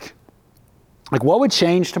ask, like, what would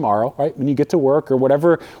change tomorrow, right, when you get to work or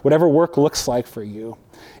whatever work looks like for you,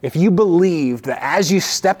 if you believed that as you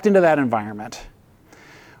stepped into that environment,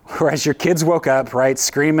 or as your kids woke up, right,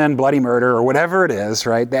 screaming bloody murder or whatever it is,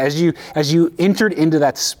 right, that as you entered into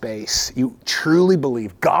that space, you truly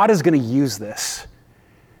believe God is going to use this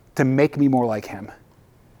to make me more like him?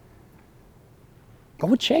 What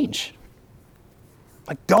would change?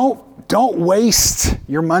 Like, don't waste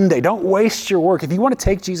your Monday. Don't waste your work. If you want to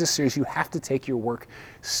take Jesus serious, you have to take your work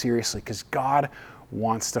seriously because God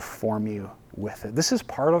wants to form you with it. This is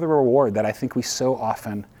part of the reward that I think we so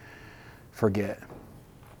often forget.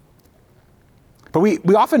 But we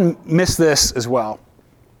often miss this as well.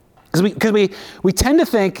 Because we tend to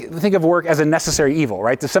think of work as a necessary evil,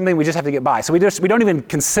 right? It's something we just have to get by. So we don't even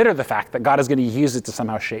consider the fact that God is going to use it to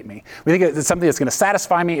somehow shape me. We think it's something that's going to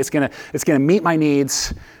satisfy me. It's going to meet my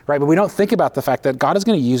needs, right? But we don't think about the fact that God is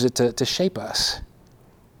going to use it to shape us.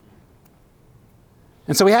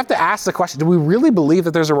 And so we have to ask the question: do we really believe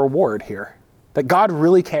that there's a reward here? That God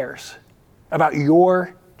really cares about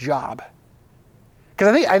your job?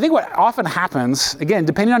 Because I think what often happens, again,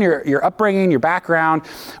 depending on your upbringing, your background,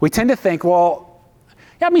 we tend to think, well,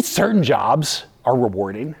 yeah, I mean, certain jobs are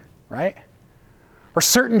rewarding, right? Or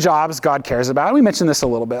certain jobs God cares about. And we mentioned this a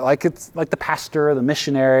little bit, like it's like the pastor, the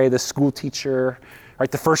missionary, the school teacher, right?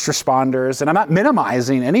 The first responders. And I'm not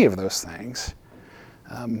minimizing any of those things.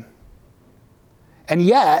 And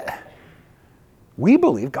yet, we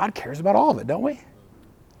believe God cares about all of it, don't we?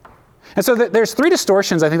 And so there's three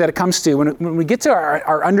distortions, I think, that it comes to when we get to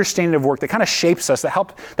our understanding of work that kind of shapes us,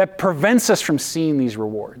 that prevents us from seeing these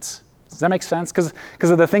rewards. Does that make sense? Because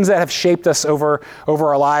of the things that have shaped us over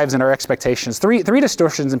our lives and our expectations. Three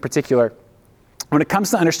distortions in particular when it comes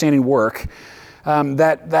to understanding work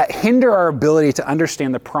that hinder our ability to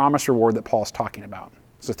understand the promised reward that Paul is talking about.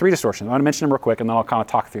 So three distortions. I want to mention them real quick, and then I'll kind of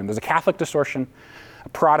talk through them. There's a Catholic distortion, a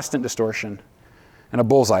Protestant distortion, and a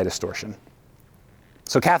bullseye distortion.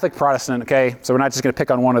 So Catholic, Protestant, okay, so we're not just going to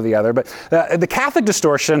pick on one or the other, but the Catholic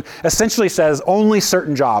distortion essentially says only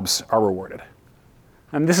certain jobs are rewarded.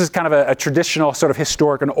 And this is kind of a traditional, sort of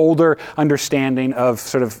historic, an older understanding of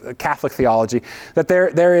sort of Catholic theology, that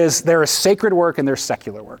there is sacred work and there's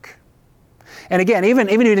secular work. And again, even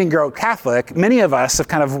if you didn't grow up Catholic, many of us have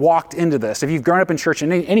kind of walked into this. If you've grown up in church in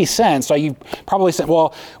any sense, so you've probably said,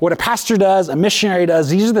 well, what a pastor does, a missionary does,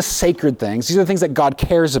 these are the sacred things. These are the things that God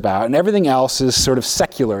cares about. And everything else is sort of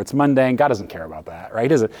secular. It's mundane. God doesn't care about that, right?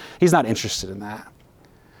 He's not interested in that.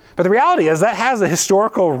 But the reality is that has a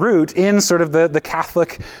historical root in sort of the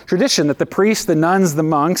Catholic tradition, that the priests, the nuns, the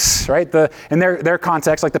monks, right, in their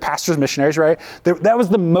context, like the pastors, missionaries, right, that was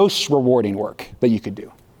the most rewarding work that you could do.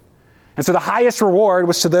 And so the highest reward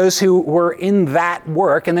was to those who were in that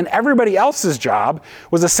work, and then everybody else's job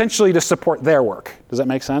was essentially to support their work. Does that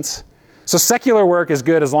make sense? So secular work is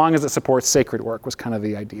good as long as it supports sacred work, was kind of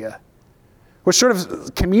the idea. Which sort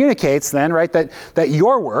of communicates then, right, that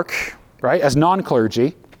your work, right, as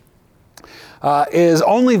non-clergy, is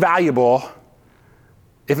only valuable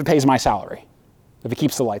if it pays my salary, if it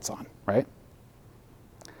keeps the lights on, right?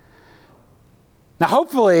 Now,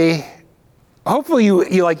 hopefully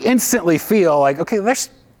you like instantly feel like, okay, that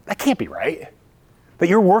can't be right. That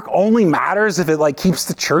your work only matters if it like keeps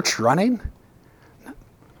the church running.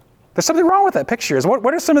 There's something wrong with that picture.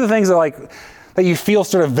 What are some of the things that you feel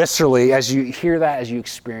sort of viscerally as you hear that, as you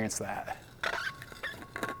experience that?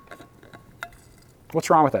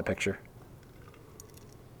 What's wrong with that picture?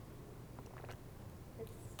 It's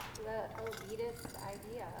the elitist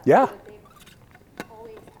idea. Yeah. That they've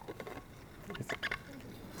always had.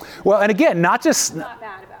 Well, and again, not just... Not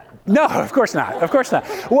bad about it. No, of course not. Of course not.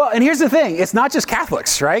 Well, and here's the thing. It's not just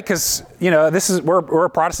Catholics, right? Because, we're a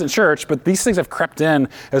Protestant church, but these things have crept in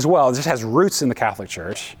as well. It just has roots in the Catholic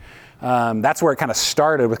Church. That's where it kind of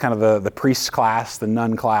started with kind of the priest class, the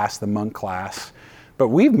nun class, the monk class. But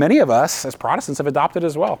many of us as Protestants have adopted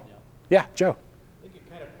as well. Yeah, Joe. I think it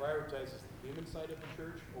kind of prioritizes the human side of the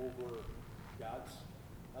church over God's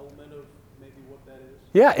element of maybe what that is.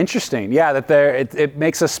 Yeah, interesting. Yeah, that it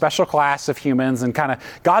makes a special class of humans, and kind of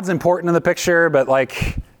God's important in the picture, but kind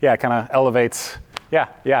of elevates.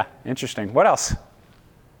 Yeah, interesting. What else? It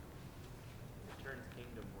turns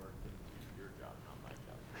kingdom work into your job, not my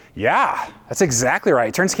job. Yeah, that's exactly right.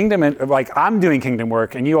 It turns kingdom in, I'm doing kingdom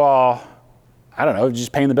work, and you all, I don't know,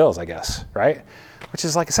 just paying the bills, I guess, right? Which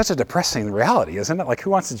is like such a depressing reality, isn't it? Like, who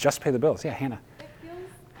wants to just pay the bills? Yeah, Hannah. It feels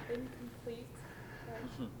incomplete.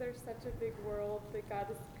 That there's such a big world that God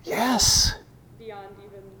is Yes, beyond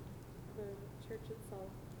even the church itself.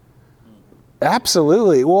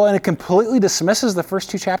 absolutely. Well, and it completely dismisses the first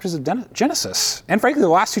 2 chapters of Genesis, and frankly, the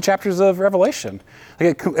last 2 chapters of Revelation.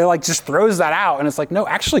 Like it like just throws that out, and it's like, no,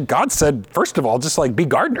 actually, God said, first of all, just like be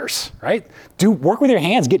gardeners, right? Do work with your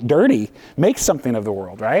hands, get dirty, make something of the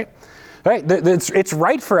world, right? Right? It's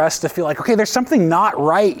right for us to feel like, okay, there's something not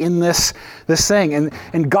right in this thing.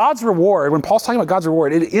 And God's reward, when Paul's talking about God's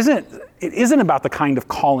reward, it isn't about the kind of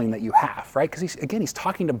calling that you have, right? Because he's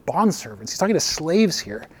talking to bondservants. He's talking to slaves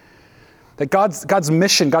here. That God's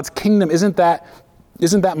mission, God's kingdom isn't that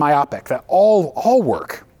myopic, that all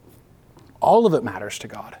work, all of it matters to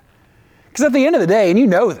God. Because at the end of the day, and you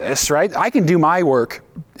know this, right? I can do my work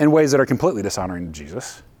in ways that are completely dishonoring to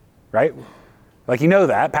Jesus, right? Like, you know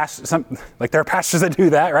that. There are pastors that do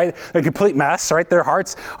that, right? They're a complete mess, right? Their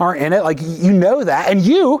hearts aren't in it. Like, you know that. And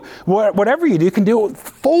you, whatever you do, can do it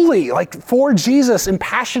fully, like for Jesus and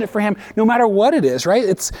passionate for him, no matter what it is, right?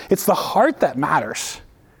 It's the heart that matters.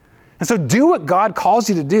 And so do what God calls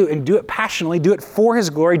you to do, and do it passionately, do it for his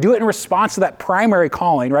glory, do it in response to that primary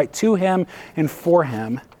calling, right? To him and for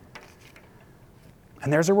him.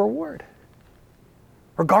 And there's a reward,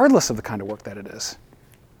 regardless of the kind of work that it is.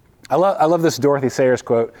 I love this Dorothy Sayers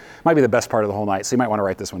quote. It might be the best part of the whole night, so you might want to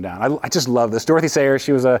write this one down. I just love this. Dorothy Sayers,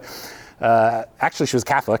 she was actually she was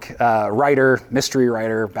Catholic, writer, mystery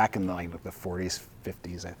writer back in the 40s,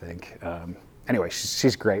 50s, I think. Anyway,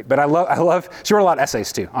 she's great. But I love, she wrote a lot of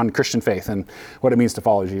essays too on Christian faith and what it means to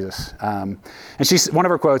follow Jesus. And one of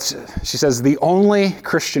her quotes, she says, the only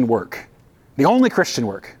Christian work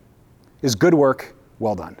is good work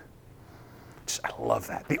well done. I love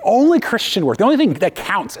that. The only Christian work, the only thing that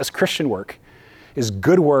counts as Christian work is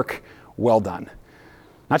good work well done.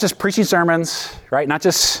 Not just preaching sermons, right? Not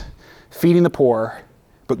just feeding the poor,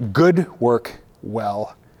 but good work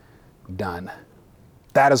well done.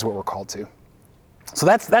 That is what we're called to. So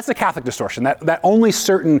that's the Catholic distortion, that only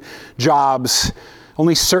certain jobs,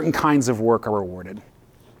 only certain kinds of work are rewarded.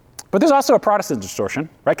 But there's also a Protestant distortion,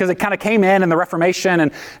 right? Because it kind of came in the Reformation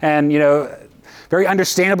and very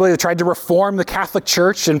understandably, they tried to reform the Catholic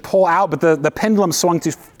Church and pull out, but the pendulum swung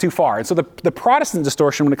too far. And so the Protestant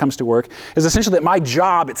distortion when it comes to work is essentially that my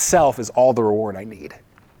job itself is all the reward I need.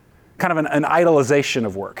 Kind of an idolization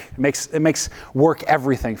of work. It makes work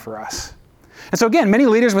everything for us. And so again, many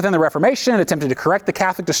leaders within the Reformation attempted to correct the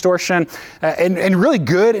Catholic distortion in really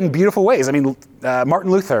good and beautiful ways. I mean,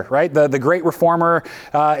 Martin Luther, right, the great reformer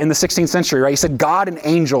in the 16th century, right? He said, God and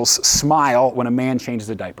angels smile when a man changes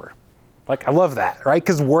a diaper. Like, I love that, right?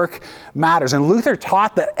 Because work matters. And Luther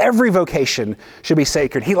taught that every vocation should be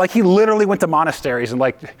sacred. He literally went to monasteries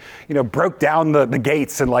and broke down the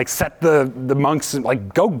gates and set the monks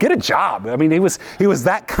and go get a job. I mean, he was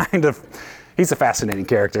that kind of, he's a fascinating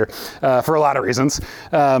character for a lot of reasons.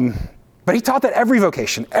 But he taught that every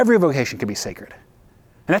vocation could be sacred.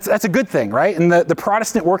 And that's a good thing, right? And the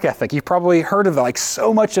Protestant work ethic, you've probably heard of that,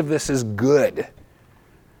 so much of this is good.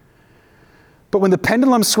 But when the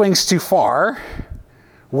pendulum swings too far,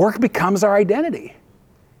 work becomes our identity.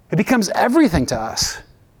 It becomes everything to us.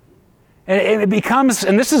 And it becomes,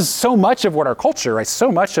 and this is so much of what our culture, right? So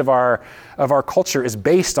much of our culture is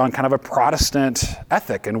based on kind of a Protestant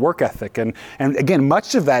ethic and work ethic. And again,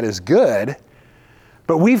 much of that is good,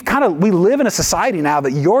 but we live in a society now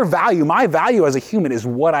that your value, my value as a human is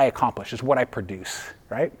what I accomplish, is what I produce,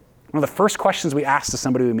 right? One of the first questions we ask to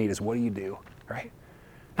somebody we meet is, what do you do, right?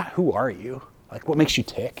 Not who are you? What makes you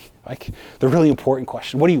tick? The really important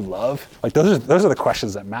question. What do you love? Those are the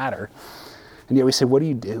questions that matter. And yet we say, what do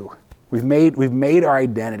you do? We've made our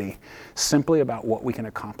identity simply about what we can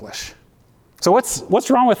accomplish. So what's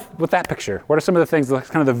wrong with that picture? What are some of the things,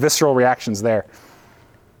 kind of the visceral reactions there?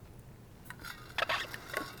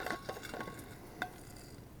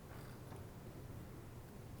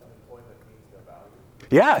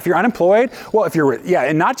 Yeah, if you're unemployed,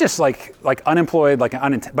 and not just like unemployed,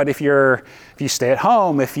 but if you stay at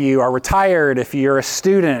home, if you are retired, if you're a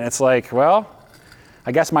student, it's I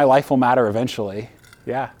guess my life will matter eventually.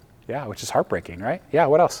 Yeah, which is heartbreaking, right? Yeah,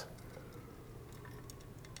 what else?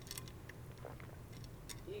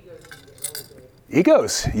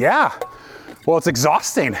 Egos, yeah. Well, it's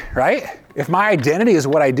exhausting, right? If my identity is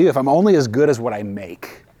what I do, if I'm only as good as what I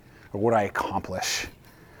make or what I accomplish,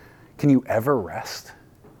 can you ever rest?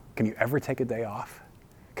 Can you ever take a day off?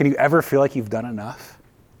 Can you ever feel like you've done enough?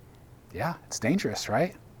 Yeah, it's dangerous,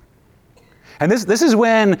 right? And this is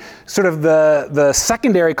when sort of the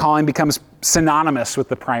secondary calling becomes synonymous with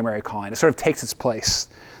the primary calling. It sort of takes its place.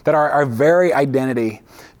 That our very identity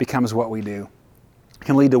becomes what we do. It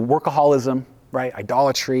can lead to workaholism, right?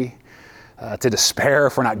 Idolatry, to despair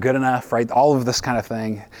if we're not good enough, right? All of this kind of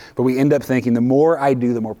thing. But we end up thinking the more I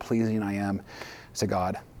do, the more pleasing I am to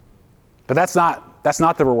God. But that's not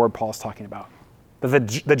the reward Paul's talking about.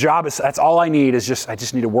 The job is, that's all I need is I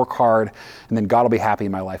just need to work hard, and then God will be happy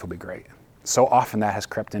and my life will be great. So often that has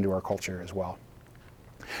crept into our culture as well.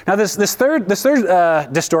 Now this third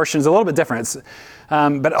distortion is a little bit different,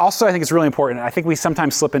 but also I think it's really important. I think we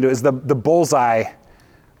sometimes slip into it, is the bullseye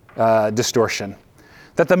distortion.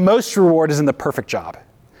 That the most reward is in the perfect job.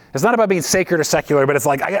 It's not about being sacred or secular, but it's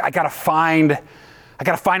like I gotta find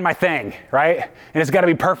my thing, right? And it's gotta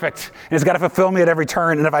be perfect, and it's gotta fulfill me at every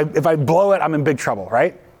turn. And if I blow it, I'm in big trouble,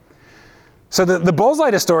 right? So the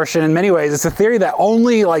bullseye distortion, in many ways, it's a theory that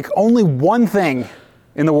only one thing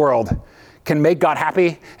in the world can make God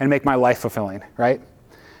happy and make my life fulfilling, right?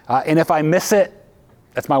 And if I miss it,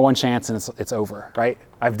 that's my one chance, and it's over, right?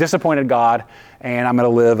 I've disappointed God, and I'm going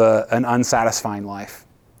to live an unsatisfying life,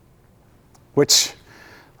 which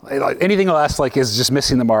anything less is just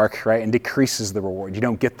missing the mark, right? And decreases the reward. You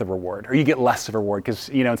don't get the reward, or you get less of a reward because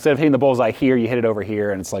instead of hitting the bullseye here, you hit it over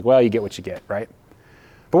here, and it's like, well, you get what you get, right?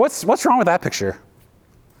 But what's wrong with that picture?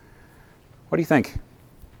 What do you think?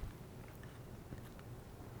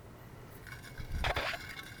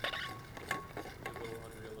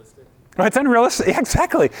 Well, it's unrealistic. Yeah,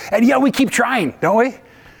 exactly. And yet we keep trying, don't we?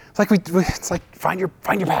 It's like find your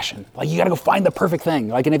passion. Like you got to go find the perfect thing.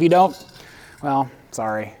 Like, and if you don't, well,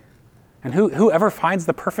 sorry. And whoever finds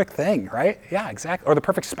the perfect thing, right? Yeah, exactly. Or the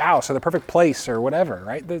perfect spouse, or the perfect place, or whatever,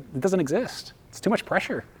 right? It doesn't exist. It's too much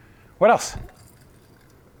pressure. What else?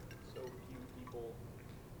 So few people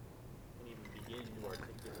can even begin to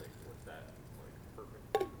articulate what that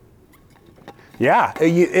perfect.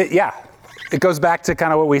 Yeah, It goes back to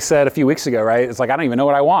kind of what we said a few weeks ago, right? It's like, I don't even know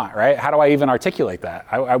what I want, right? How do I even articulate that?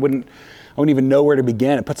 I wouldn't even know where to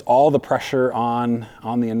begin. It puts all the pressure on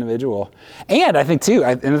the individual. And I think too,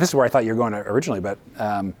 and this is where I thought you were going originally, but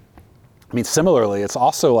similarly, it's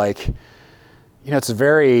also it's a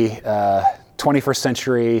very 21st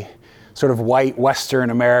century sort of white Western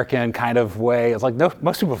American kind of way. It's like, no,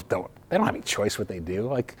 most people don't have any choice what they do.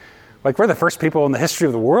 Like we're the first people in the history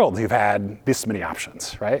of the world who've had this many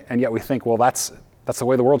options, right? And yet we think, well, that's the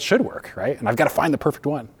way the world should work, right? And I've got to find the perfect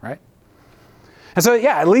one, right? And so,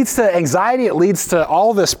 yeah, it leads to anxiety. It leads to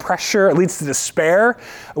all this pressure. It leads to despair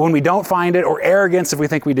when we don't find it, or arrogance if we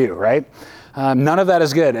think we do, right? None of that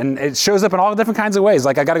is good. And it shows up in all different kinds of ways.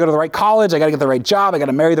 Like I got to go to the right college. I got to get the right job. I got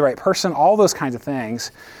to marry the right person, all those kinds of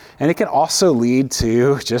things. And it can also lead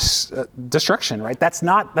to just destruction, right? That's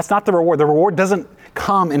not the reward. The reward doesn't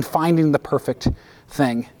come in finding the perfect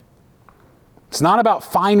thing. It's not about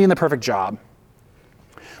finding the perfect job,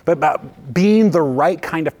 but about being the right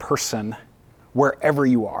kind of person wherever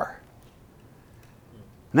you are.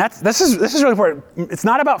 And this is really important. It's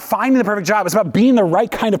not about finding the perfect job. It's about being the right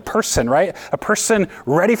kind of person, right? A person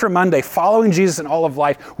ready for Monday, following Jesus in all of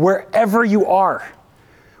life, wherever you are.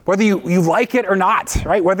 Whether you like it or not,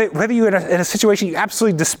 right? Whether you're in a situation you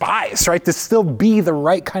absolutely despise, right? To still be the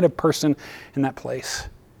right kind of person in that place.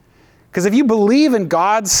 Because if you believe in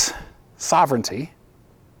God's sovereignty,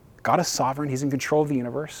 God is sovereign. He's in control of the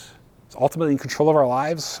universe. He's ultimately in control of our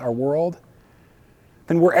lives, our world.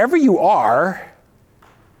 Then wherever you are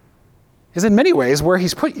is in many ways where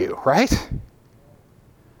He's put you, right?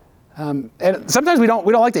 And sometimes we don't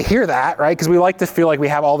like to hear that, right? Because we like to feel like we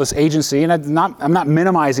have all this agency. And I'm not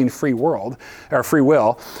minimizing free will.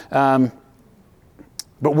 But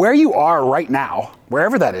where you are right now,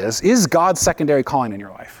 wherever that is God's secondary calling in your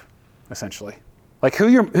life, essentially. Like who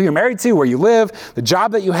you're married to, where you live, the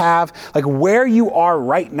job that you have, like where you are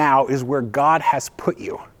right now is where God has put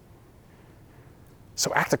you.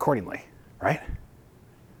 So act accordingly, right?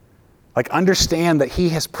 Like understand that He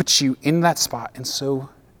has put you in that spot, and so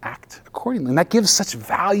act accordingly. And that gives such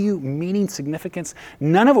value, meaning, significance.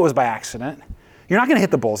 None of it was by accident. You're not going to hit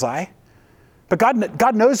the bullseye. But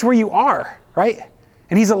God knows where you are, right?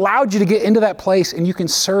 And He's allowed you to get into that place, and you can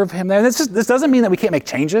serve Him there. And this doesn't mean that we can't make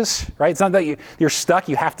changes, right? It's not that you're stuck.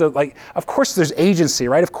 You have to, of course there's agency,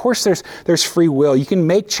 right? Of course there's free will. You can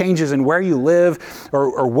make changes in where you live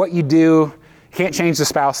or what you do. You can't change the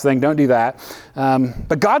spouse thing. Don't do that.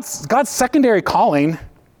 But God's secondary calling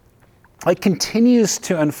continues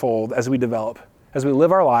to unfold as we develop, as we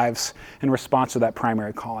live our lives in response to that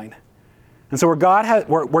primary calling. And so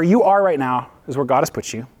where you are right now is where God has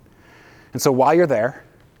put you. And so while you're there,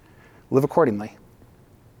 live accordingly.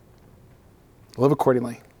 Live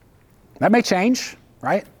accordingly. That may change,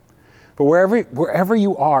 right? But wherever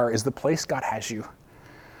you are is the place God has you.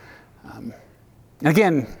 And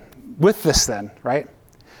again, with this then, right?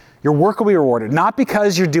 Your work will be rewarded, not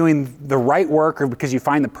because you're doing the right work or because you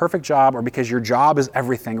find the perfect job or because your job is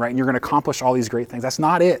everything, right? And you're going to accomplish all these great things. That's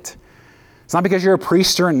not it. It's not because you're a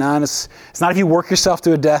priest or a nun. It's not if you work yourself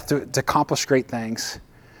to a death to accomplish great things.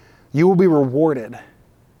 You will be rewarded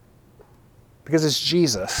because it's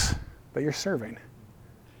Jesus that you're serving.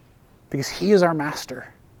 Because he is our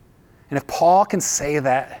master. And if Paul can say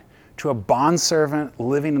that to a bondservant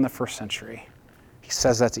living in the first century, he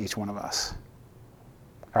says that to each one of us.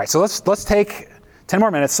 All right, so let's take 10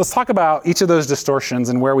 more minutes. Let's talk about each of those distortions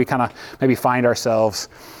and where we kind of maybe find ourselves.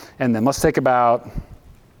 And then let's take about,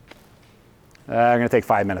 I'm going to take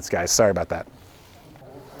 5 minutes, guys. Sorry about that.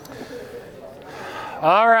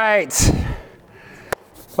 All right.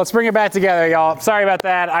 Let's bring it back together, y'all. Sorry about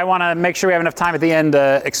that. I want to make sure we have enough time at the end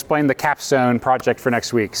to explain the capstone project for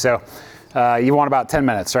next week. So you want about 10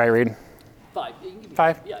 minutes, right, Reed? 5.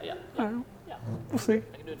 5? Yeah. We'll see.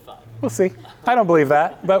 I can do it 5. We'll see. I don't believe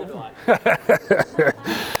that, but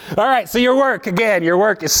all right. So your work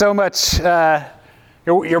is so much.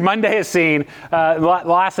 Your Monday is seen. The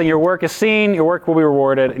last thing, your work is seen. Your work will be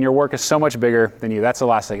rewarded, and your work is so much bigger than you. That's the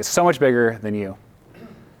last thing. It's so much bigger than you.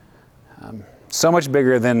 So much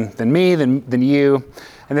bigger than me, than you.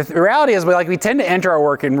 And the reality is, we tend to enter our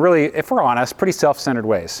work in really, if we're honest, pretty self-centered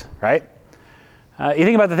ways, right? You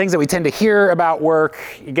think about the things that we tend to hear about work,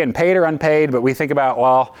 you're getting paid or unpaid, but we think about,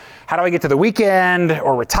 well, how do I get to the weekend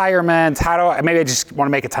or retirement? Maybe I just want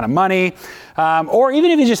to make a ton of money. Or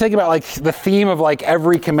even if you just think about the theme of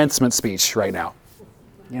every commencement speech right now.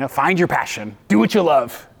 Find your passion, do what you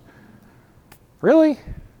love. Really?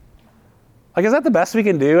 Is that the best we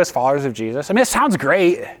can do as followers of Jesus? I mean, it sounds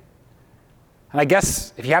great. And I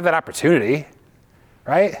guess if you have that opportunity,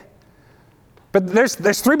 right? But there's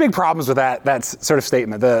 3 big problems with that sort of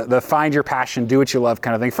statement, the find your passion, do what you love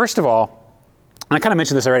kind of thing. First of all, and I kind of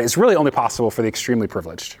mentioned this already, it's really only possible for the extremely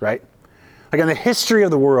privileged, right? In the history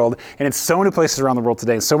of the world, and in so many places around the world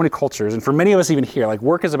today, in so many cultures, and for many of us even here,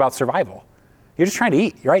 work is about survival. You're just trying to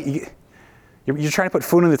eat, right? You're trying to put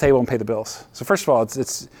food on the table and pay the bills. So first of all,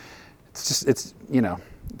 it's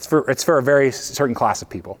for a very certain class of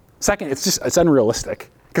people. Second, it's unrealistic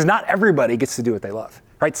because not everybody gets to do what they love,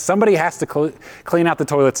 right? Somebody has to clean out the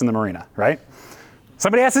toilets in the marina, right?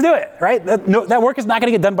 Somebody has to do it, right? That work is not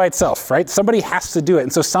going to get done by itself, right? Somebody has to do it.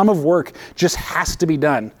 And so some of work just has to be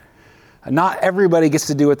done. Not everybody gets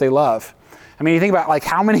to do what they love. I mean, you think about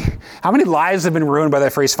how many lives have been ruined by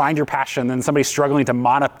that phrase, find your passion, and somebody struggling to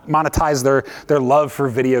monetize their love for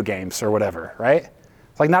video games or whatever, right?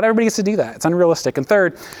 Not everybody gets to do that. It's unrealistic. And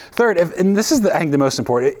third, and this is I think the most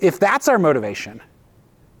important, if that's our motivation,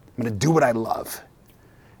 I'm going to do what I love.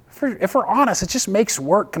 If we're honest, it just makes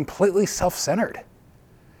work completely self-centered.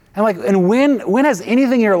 And when has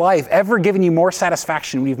anything in your life ever given you more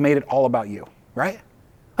satisfaction when you've made it all about you, right?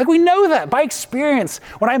 We know that by experience.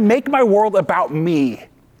 When I make my world about me,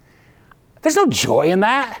 there's no joy in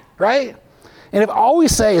that, right? And if all we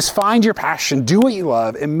say is find your passion, do what you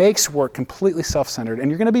love, it makes work completely self-centered, and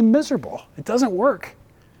you're going to be miserable. It doesn't work.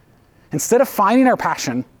 Instead of finding our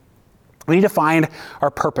passion, we need to find our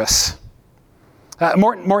purpose.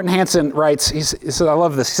 Morton Hansen writes, he says, I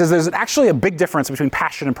love this. He says there's actually a big difference between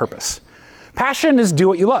passion and purpose. Passion is do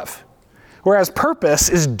what you love, whereas purpose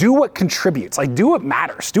is do what contributes, do what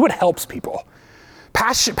matters, do what helps people.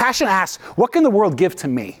 Passion asks, what can the world give to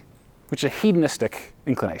me? Which is a hedonistic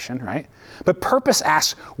inclination, right? But purpose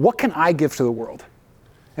asks, what can I give to the world?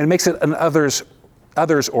 And it makes it an others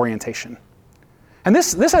orientation. And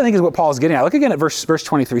this I think is what Paul is getting at. Look again at verse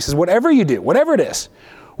 23. He says, whatever you do, whatever it is,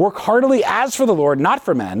 work heartily as for the Lord, not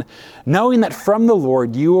for men, knowing that from the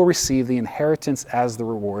Lord you will receive the inheritance as the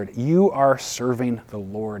reward. You are serving the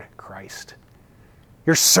Lord Christ.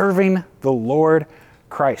 You're serving the Lord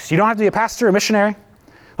Christ. You don't have to be a pastor or a missionary.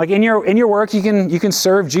 In your work, you can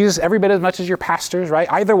serve Jesus every bit as much as your pastors,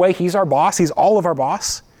 right? Either way, he's our boss. He's all of our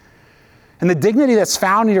boss. And the dignity that's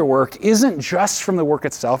found in your work isn't just from the work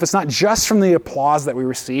itself. It's not just from the applause that we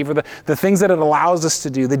receive or the things that it allows us to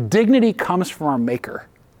do. The dignity comes from our Maker.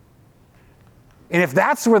 And if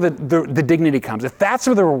that's where the dignity comes, if that's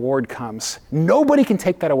where the reward comes, nobody can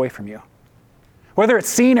take that away from you. Whether it's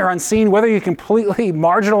seen or unseen, whether you're completely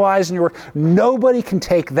marginalized in your work, nobody can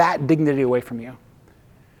take that dignity away from you.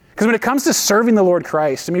 Because when it comes to serving the Lord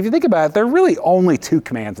Christ, if you think about it, there are really only 2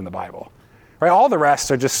 commands in the Bible, right? All the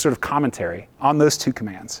rest are just sort of commentary on those 2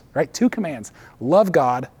 commands, right? 2 commands, love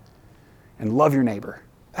God and love your neighbor.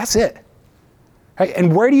 That's it, right?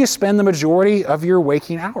 And where do you spend the majority of your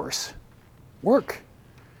waking hours? Work.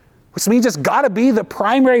 which means it's got to be the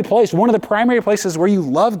primary place, one of the primary places where you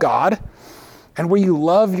love God and where you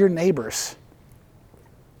love your neighbors.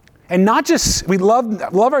 And not just, we love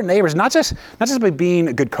our neighbors, not just by being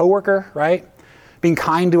a good coworker, right? Being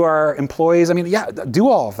kind to our employees. I mean, yeah, do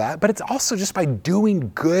all of that, but it's also just by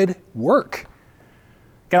doing good work.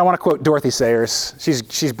 Again, I want to quote Dorothy Sayers.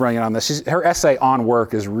 She's brilliant on this. Her essay on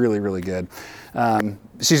work is really, really good.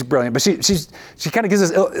 She's brilliant, but she kind of gives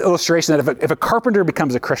this illustration that if a carpenter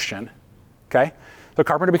becomes a Christian, okay? So a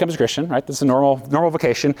carpenter becomes a Christian, right? That's a normal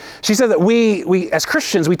vocation. She said that we as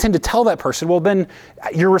Christians, we tend to tell that person, well, then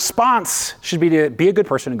your response should be to be a good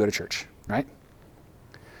person and go to church, right?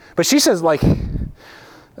 But she says, like,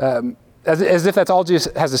 as if that's all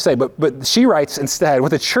Jesus has to say, but she writes instead,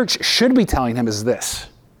 what the church should be telling him is this,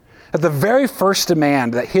 that the very first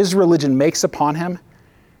demand that his religion makes upon him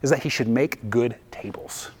is that he should make good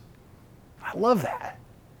tables. I love that.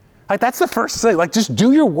 Like, that's the first thing. Like, just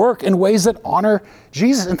do your work in ways that honor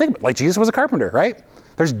Jesus. And think, like, Jesus was a carpenter, right?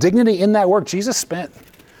 There's dignity in that work. Jesus spent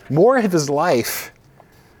more of his life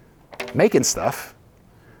making stuff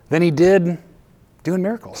than he did doing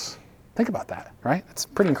miracles. Think about that, right? It's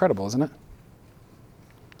pretty incredible, isn't it?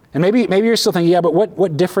 And maybe you're still thinking, yeah, but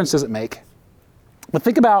what difference does it make? But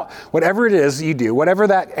think about whatever it is you do, whatever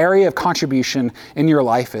that area of contribution in your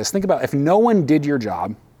life is. Think about if no one did your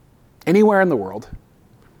job anywhere in the world,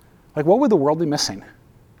 like, what would the world be missing?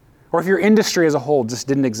 Or if your industry as a whole just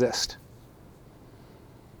didn't exist?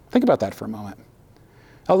 Think about that for a moment.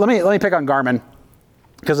 Oh, let me pick on Garmin,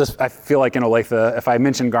 because I feel like in Olathe, if I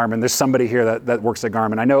mention Garmin, there's somebody here that works at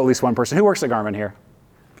Garmin. I know at least one person. Who works at Garmin here?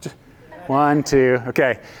 1, 2,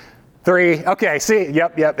 okay. 3, okay, see,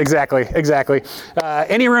 yep, exactly.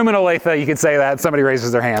 Any room in Olathe, you could say that, somebody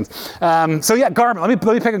raises their hands. So yeah, Garmin, let me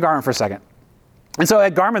pick on Garmin for a second. And so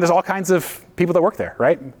at Garmin, there's all kinds of people that work there,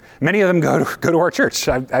 right? Many of them go to our church.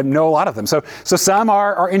 I know a lot of them. So some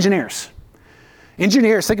are engineers.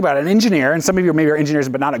 Engineers, think about it, an engineer, and some of you maybe are engineers,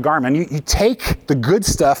 but not at Garmin, you take the good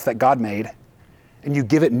stuff that God made and you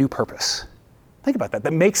give it new purpose. Think about that.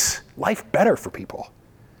 That makes life better for people.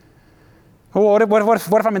 Well, what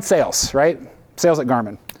if I'm in sales, right? Sales at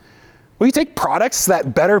Garmin. Well, you take products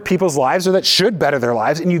that better people's lives or that should better their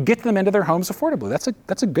lives and you get them into their homes affordably.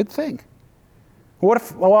 That's a good thing. What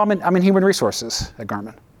if, I'm in human resources at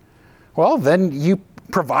Garmin. Well, then you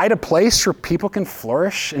provide a place where people can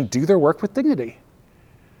flourish and do their work with dignity.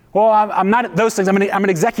 Well, I'm not those things. I'm an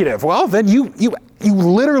executive. Well, then you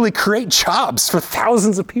literally create jobs for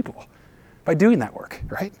thousands of people by doing that work,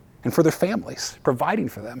 right? And for their families, providing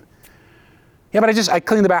for them. Yeah, but I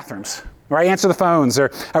clean the bathrooms, or I answer the phones,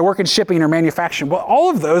 or I work in shipping or manufacturing. Well, all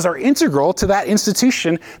of those are integral to that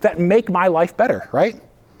institution that make my life better, right?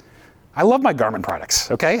 I love my Garmin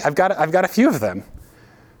products, okay? I've got a few of them.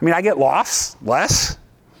 I mean, I get lost less.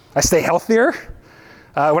 I stay healthier.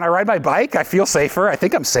 When I ride my bike, I feel safer. I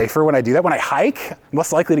think I'm safer when I do that. When I hike, I'm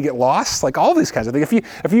less likely to get lost. Like all these kinds of things.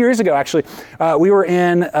 A few years ago, actually, we were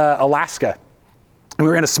in Alaska. And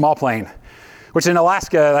we were in a small plane, which in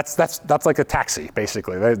Alaska, that's like a taxi,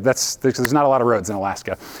 basically. There's not a lot of roads in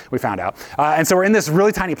Alaska, we found out. And so we're in this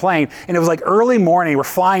really tiny plane, and it was like early morning. We're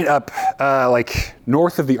flying up like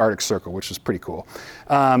north of the Arctic Circle, which was pretty cool.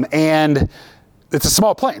 And it's a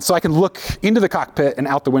small plane, so I can look into the cockpit and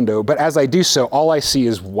out the window, but as I do so, all I see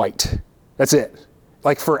is white. That's it.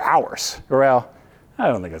 Like for hours. Well, I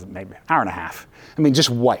don't think it was maybe an hour and a half. I mean, just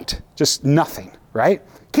white. Just nothing, right?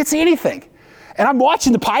 Can't see anything. And I'm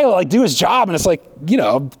watching the pilot like do his job, and it's like,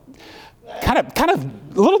 kind of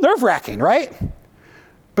a little nerve-wracking, right?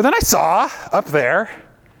 But then I saw up there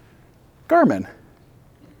Garmin.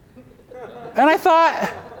 And I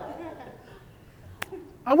thought,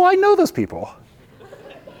 well, I know those people.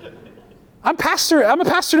 I'm a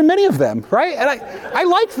pastor to many of them, right? And I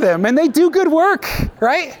like them, and they do good work,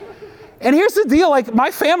 right? And here's the deal, like my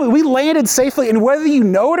family, we landed safely, and whether you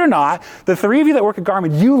know it or not, the three of you that work at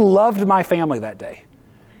Garmin, you loved my family that day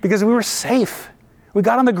because we were safe. We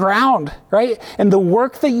got on the ground, right? And the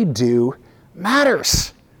work that you do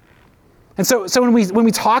matters. And so when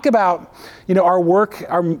we talk about, our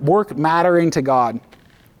work mattering to God,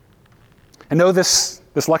 I know this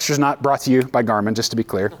lecture is not brought to you by Garmin, just to be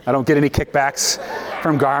clear. I don't get any kickbacks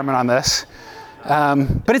from Garmin on this.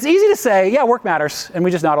 But it's easy to say, yeah, work matters, and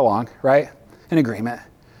we just nod along, right? In agreement.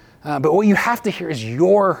 But what you have to hear is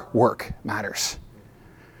your work matters.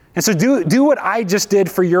 And so do what I just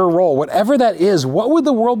did for your role, whatever that is. What would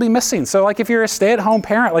the world be missing? So like if you're a stay-at-home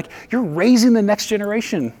parent, like you're raising the next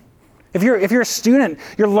generation. If you're a student,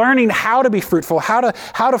 you're learning how to be fruitful, how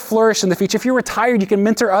to flourish in the future. If you're retired, you can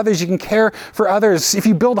mentor others, you can care for others. If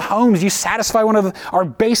you build homes, you satisfy one of our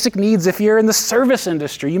basic needs. If you're in the service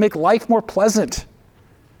industry, you make life more pleasant.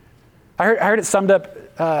 I heard it summed up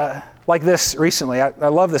like this recently. I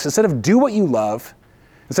love this. Instead of do what you love,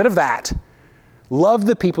 instead of that, love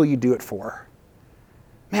the people you do it for.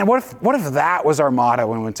 Man, what if that was our motto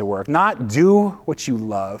when we went to work? Not do what you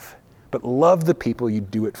love, but love the people you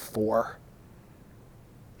do it for.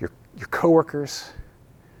 Your coworkers,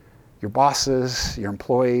 your bosses, your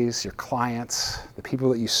employees, your clients, the people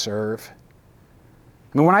that you serve.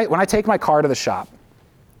 I mean, when I take my car to the shop,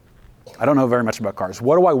 I don't know very much about cars.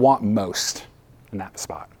 What do I want most in that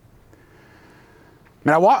spot? I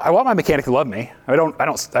mean, I want my mechanic to love me. I don't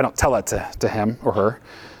tell that to him or her.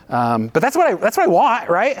 But that's what I want,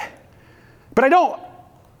 right? But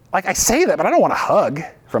I say that, but I don't want a hug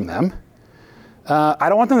from them. I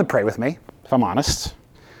don't want them to pray with me, if I'm honest.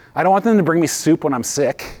 I don't want them to bring me soup when I'm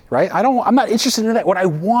sick, right? I'm not interested in that. What I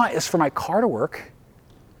want is for my car to work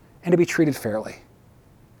and to be treated fairly.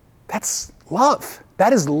 That's love.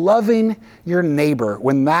 That is loving your neighbor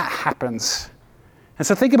when that happens. And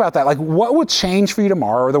so think about that. Like, what would change for you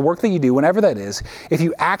tomorrow, or the work that you do, whenever that is, if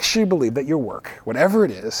you actually believe that your work, whatever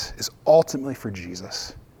it is ultimately for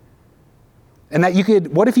Jesus? And that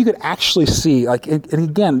what if you could actually see, like, and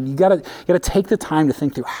again, you gotta take the time to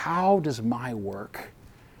think through, how does my work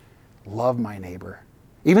love my neighbor?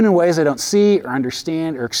 Even in ways I don't see or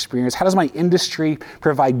understand or experience. How does my industry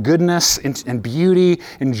provide goodness and beauty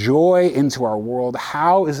and joy into our world?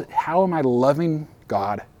 How am I loving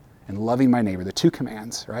God and loving my neighbor? The two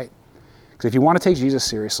commands, right? Because if you want to take Jesus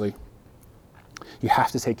seriously, you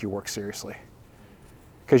have to take your work seriously.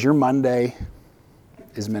 Because your Monday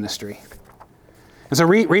is ministry. And so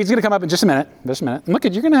Reed's going to come up in just a minute. And look,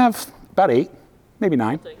 you're going to have about 8, maybe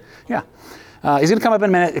 9. Yeah. He's going to come up in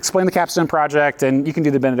a minute, explain the capstone project, and you can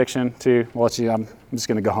do the benediction too. We'll let you. I'm just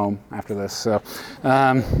going to go home after this. So,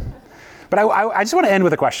 but I just want to end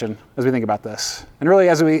with a question as we think about this. And really,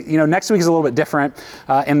 as we, next week is a little bit different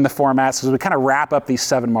in the format. So as we kind of wrap up these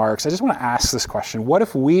 7 marks, I just want to ask this question: what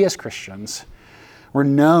if we as Christians were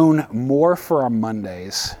known more for our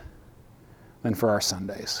Mondays than for our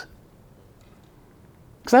Sundays?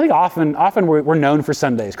 Because I think often we're known for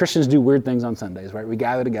Sundays. Christians do weird things on Sundays, right? We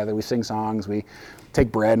gather together, we sing songs, we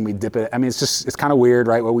take bread and we dip it. I mean, it's kind of weird,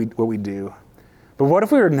 right, what we do. But what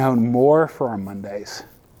if we were known more for our Mondays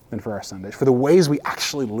than for our Sundays? For the ways we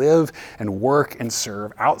actually live and work and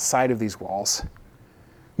serve outside of these walls.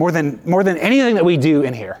 More than anything that we do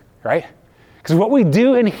in here, right? Because what we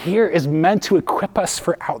do in here is meant to equip us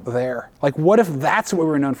for out there. Like, what if that's what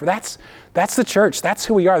we're known for? That's the church. That's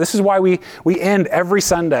who we are. This is why we end every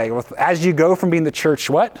Sunday with, as you go from being the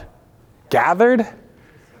church, what? Gathered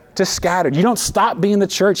to scattered. You don't stop being the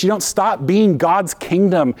church. You don't stop being God's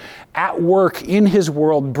kingdom at work in his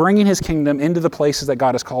world, bringing his kingdom into the places that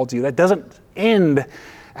God has called you. That doesn't end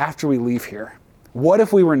after we leave here. What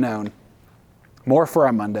if we were known more for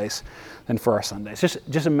our Mondays than for our Sundays?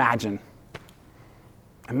 Just imagine.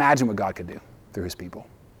 Imagine what God could do through his people.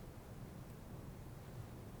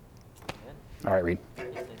 All right, Reed.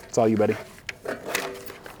 It's all you, buddy.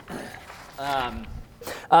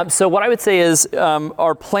 So what I would say is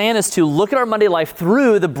our plan is to look at our Monday life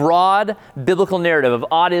through the broad biblical narrative of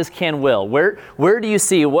ought is, can, will. Where do you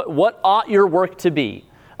see, what ought your work to be?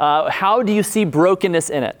 How do you see brokenness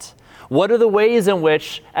in it? What are the ways in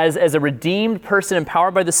which, as a redeemed person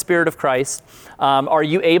empowered by the Spirit of Christ, are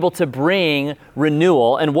you able to bring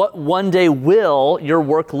renewal? And what one day will your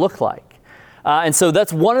work look like? And so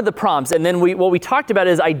that's one of the prompts. And then what we talked about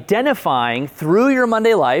is identifying through your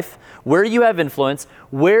Monday life where you have influence,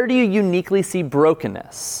 where do you uniquely see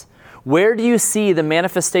brokenness? Where do you see the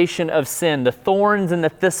manifestation of sin, the thorns and the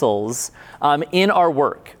thistles in our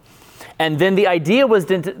work? And then the idea was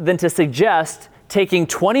then to suggest taking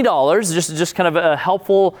 $20, just kind of a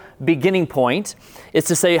helpful beginning point, is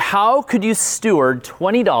to say, how could you steward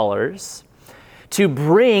 $20 to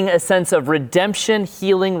bring a sense of redemption,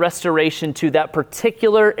 healing, restoration to that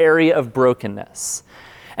particular area of brokenness?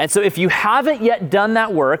 And so if you haven't yet done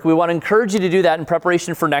that work, we want to encourage you to do that in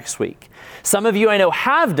preparation for next week. Some of you I know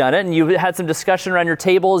have done it, and you've had some discussion around your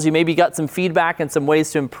tables. You maybe got some feedback and some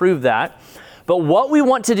ways to improve that. But what we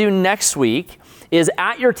want to do next week is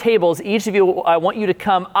at your tables, each of you, I want you to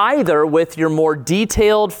come either with your more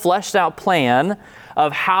detailed, fleshed out plan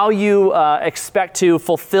of how you expect to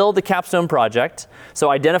fulfill the capstone project. So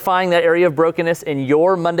identifying that area of brokenness in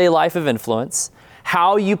your Monday life of influence,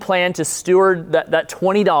 how you plan to steward that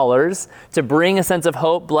 $20 to bring a sense of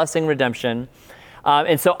hope, blessing, redemption.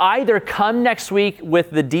 And so either come next week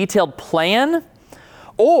with the detailed plan,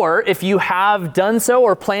 or if you have done so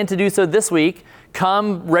or plan to do so this week,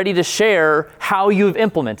 come ready to share how you've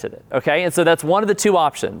implemented it, okay? And so that's one of the two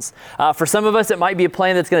options. For some of us, it might be a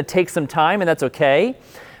plan that's going to take some time, and that's okay.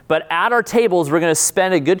 But at our tables, we're going to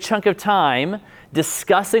spend a good chunk of time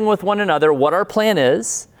discussing with one another what our plan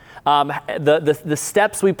is, the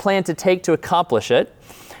steps we plan to take to accomplish it,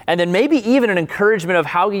 and then maybe even an encouragement of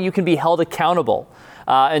how you can be held accountable.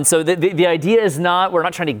 And so the idea is not, we're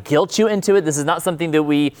not trying to guilt you into it. This is not something that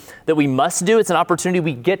we must do. It's an opportunity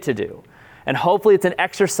we get to do. And hopefully it's an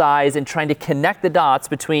exercise in trying to connect the dots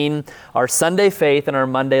between our Sunday faith and our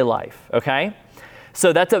Monday life, okay?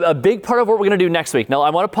 So that's a big part of what we're going to do next week. Now, I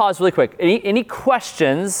want to pause really quick. Any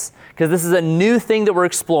questions, because this is a new thing that we're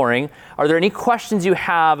exploring. Are there any questions you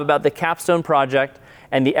have about the Capstone Project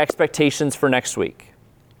and the expectations for next week?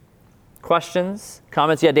 Questions?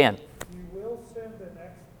 Comments? Yeah, Dan. You will send an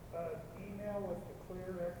email with the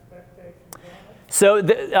clear expectations on it?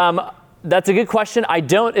 So that's a good question. I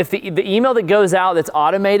don't, if the email that goes out that's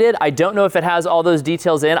automated, I don't know if it has all those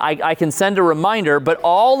details in. I can send a reminder, but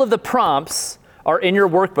all of the prompts are in your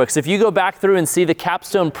workbooks. If you go back through and see the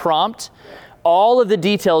Capstone prompt, all of the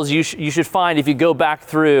details you should find if you go back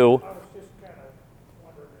through. I was just kind of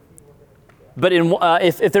wondering if you were going to do that.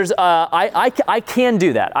 But if there's, I can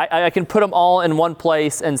do that. I can put them all in one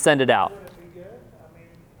place and send it out. Would it be good? I mean,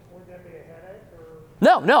 would that be a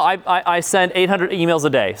headache or? No, I send 800 emails a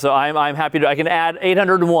day, so I'm happy to. I can add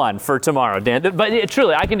 801 for tomorrow, Dan. But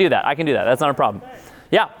truly, I can do that. That's not a problem.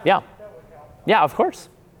 Yeah, of course.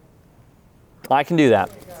 I can do that.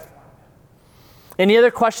 Any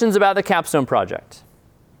other questions about the Capstone Project?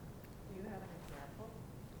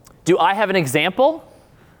 Do I have an example?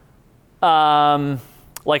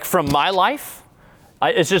 Like from my life?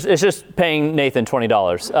 It's just paying Nathan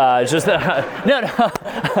 $20. It's just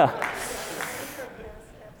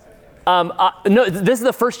no, this is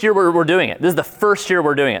the first year we're doing it. This is the first year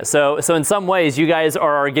we're doing it. So in some ways, you guys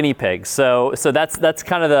are our guinea pigs. So that's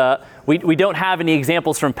kind of we don't have any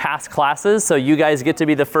examples from past classes. So you guys get to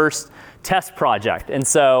be the first test project. And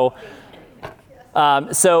so now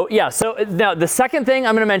the second thing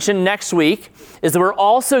I'm going to mention next week is that we're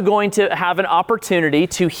also going to have an opportunity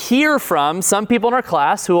to hear from some people in our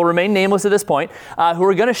class who will remain nameless at this point, who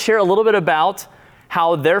are going to share a little bit about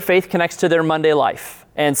how their faith connects to their Monday life.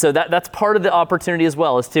 And so that's part of the opportunity as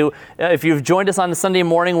well, is to, if you've joined us on the Sunday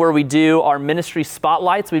morning where we do our ministry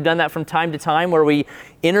spotlights, we've done that from time to time where we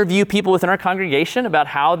interview people within our congregation about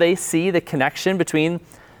how they see the connection between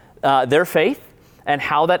their faith and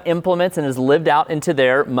how that implements and is lived out into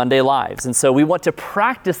their Monday lives. And so we want to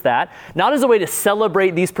practice that, not as a way to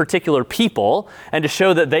celebrate these particular people and to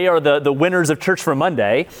show that they are the winners of Church for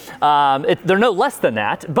Monday. They're no less than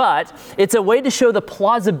that, but it's a way to show the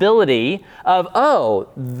plausibility of, oh,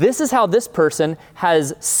 this is how this person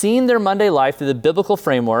has seen their Monday life through the biblical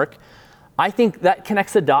framework. I think that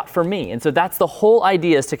connects a dot for me. And so that's the whole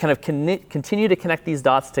idea, is to kind of continue to connect these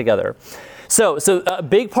dots together. So a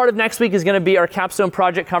big part of next week is going to be our Capstone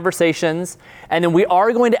Project conversations. And then we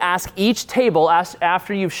are going to ask each table,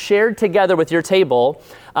 after you've shared together with your table,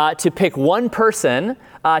 to pick one person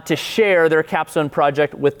to share their Capstone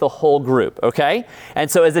Project with the whole group, okay?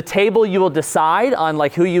 And so as a table, you will decide on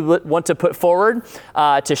like who you want to put forward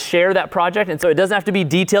to share that project. And so it doesn't have to be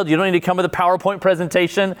detailed. You don't need to come with a PowerPoint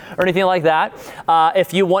presentation or anything like that.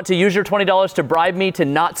 If you want to use your $20 to bribe me to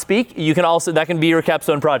not speak, you can also, that can be your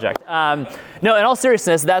Capstone Project. No, in all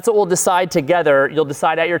seriousness, that's what we'll decide together. You'll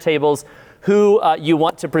decide at your tables who you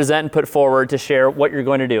want to present and put forward to share what you're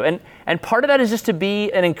going to do. And part of that is just to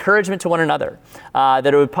be an encouragement to one another, that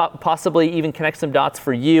it would possibly even connect some dots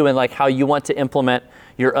for you and like how you want to implement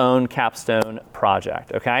your own Capstone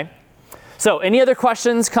Project, okay? So any other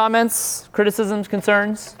questions, comments, criticisms,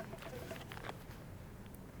 concerns?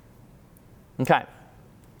 Okay.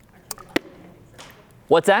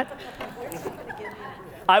 What's that?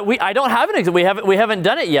 I don't have an example. We haven't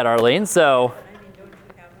done it yet, Arlene, so.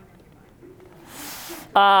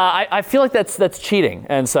 I feel like that's cheating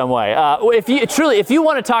in some way. If you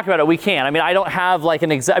want to talk about it, we can. I mean, I don't have like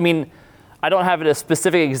I don't have a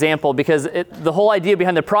specific example, because the whole idea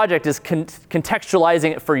behind the project is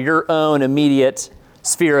contextualizing it for your own immediate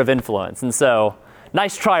sphere of influence. And so,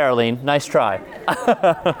 nice try, Arlene. Nice try.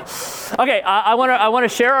 Okay, I want to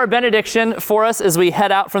share our benediction for us as we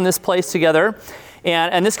head out from this place together.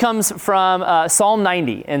 And this comes from Psalm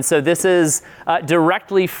 90. And so this is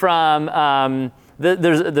directly from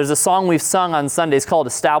there's a song we've sung on Sundays called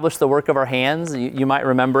Establish the Work of Our Hands. You might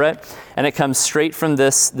remember it. And it comes straight from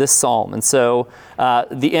this psalm. And so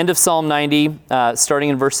the end of Psalm 90, starting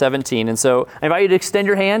in verse 17. And so I invite you to extend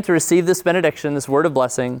your hand to receive this benediction, this word of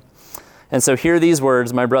blessing. And so hear these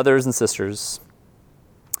words, my brothers and sisters.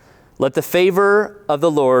 Let the favor of the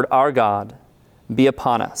Lord our God be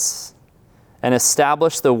upon us, and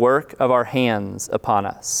establish the work of our hands upon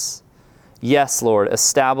us. Yes, Lord,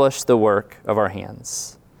 establish the work of our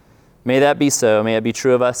hands. May that be so. May it be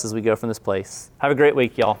true of us as we go from this place. Have a great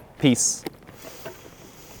week, y'all. Peace.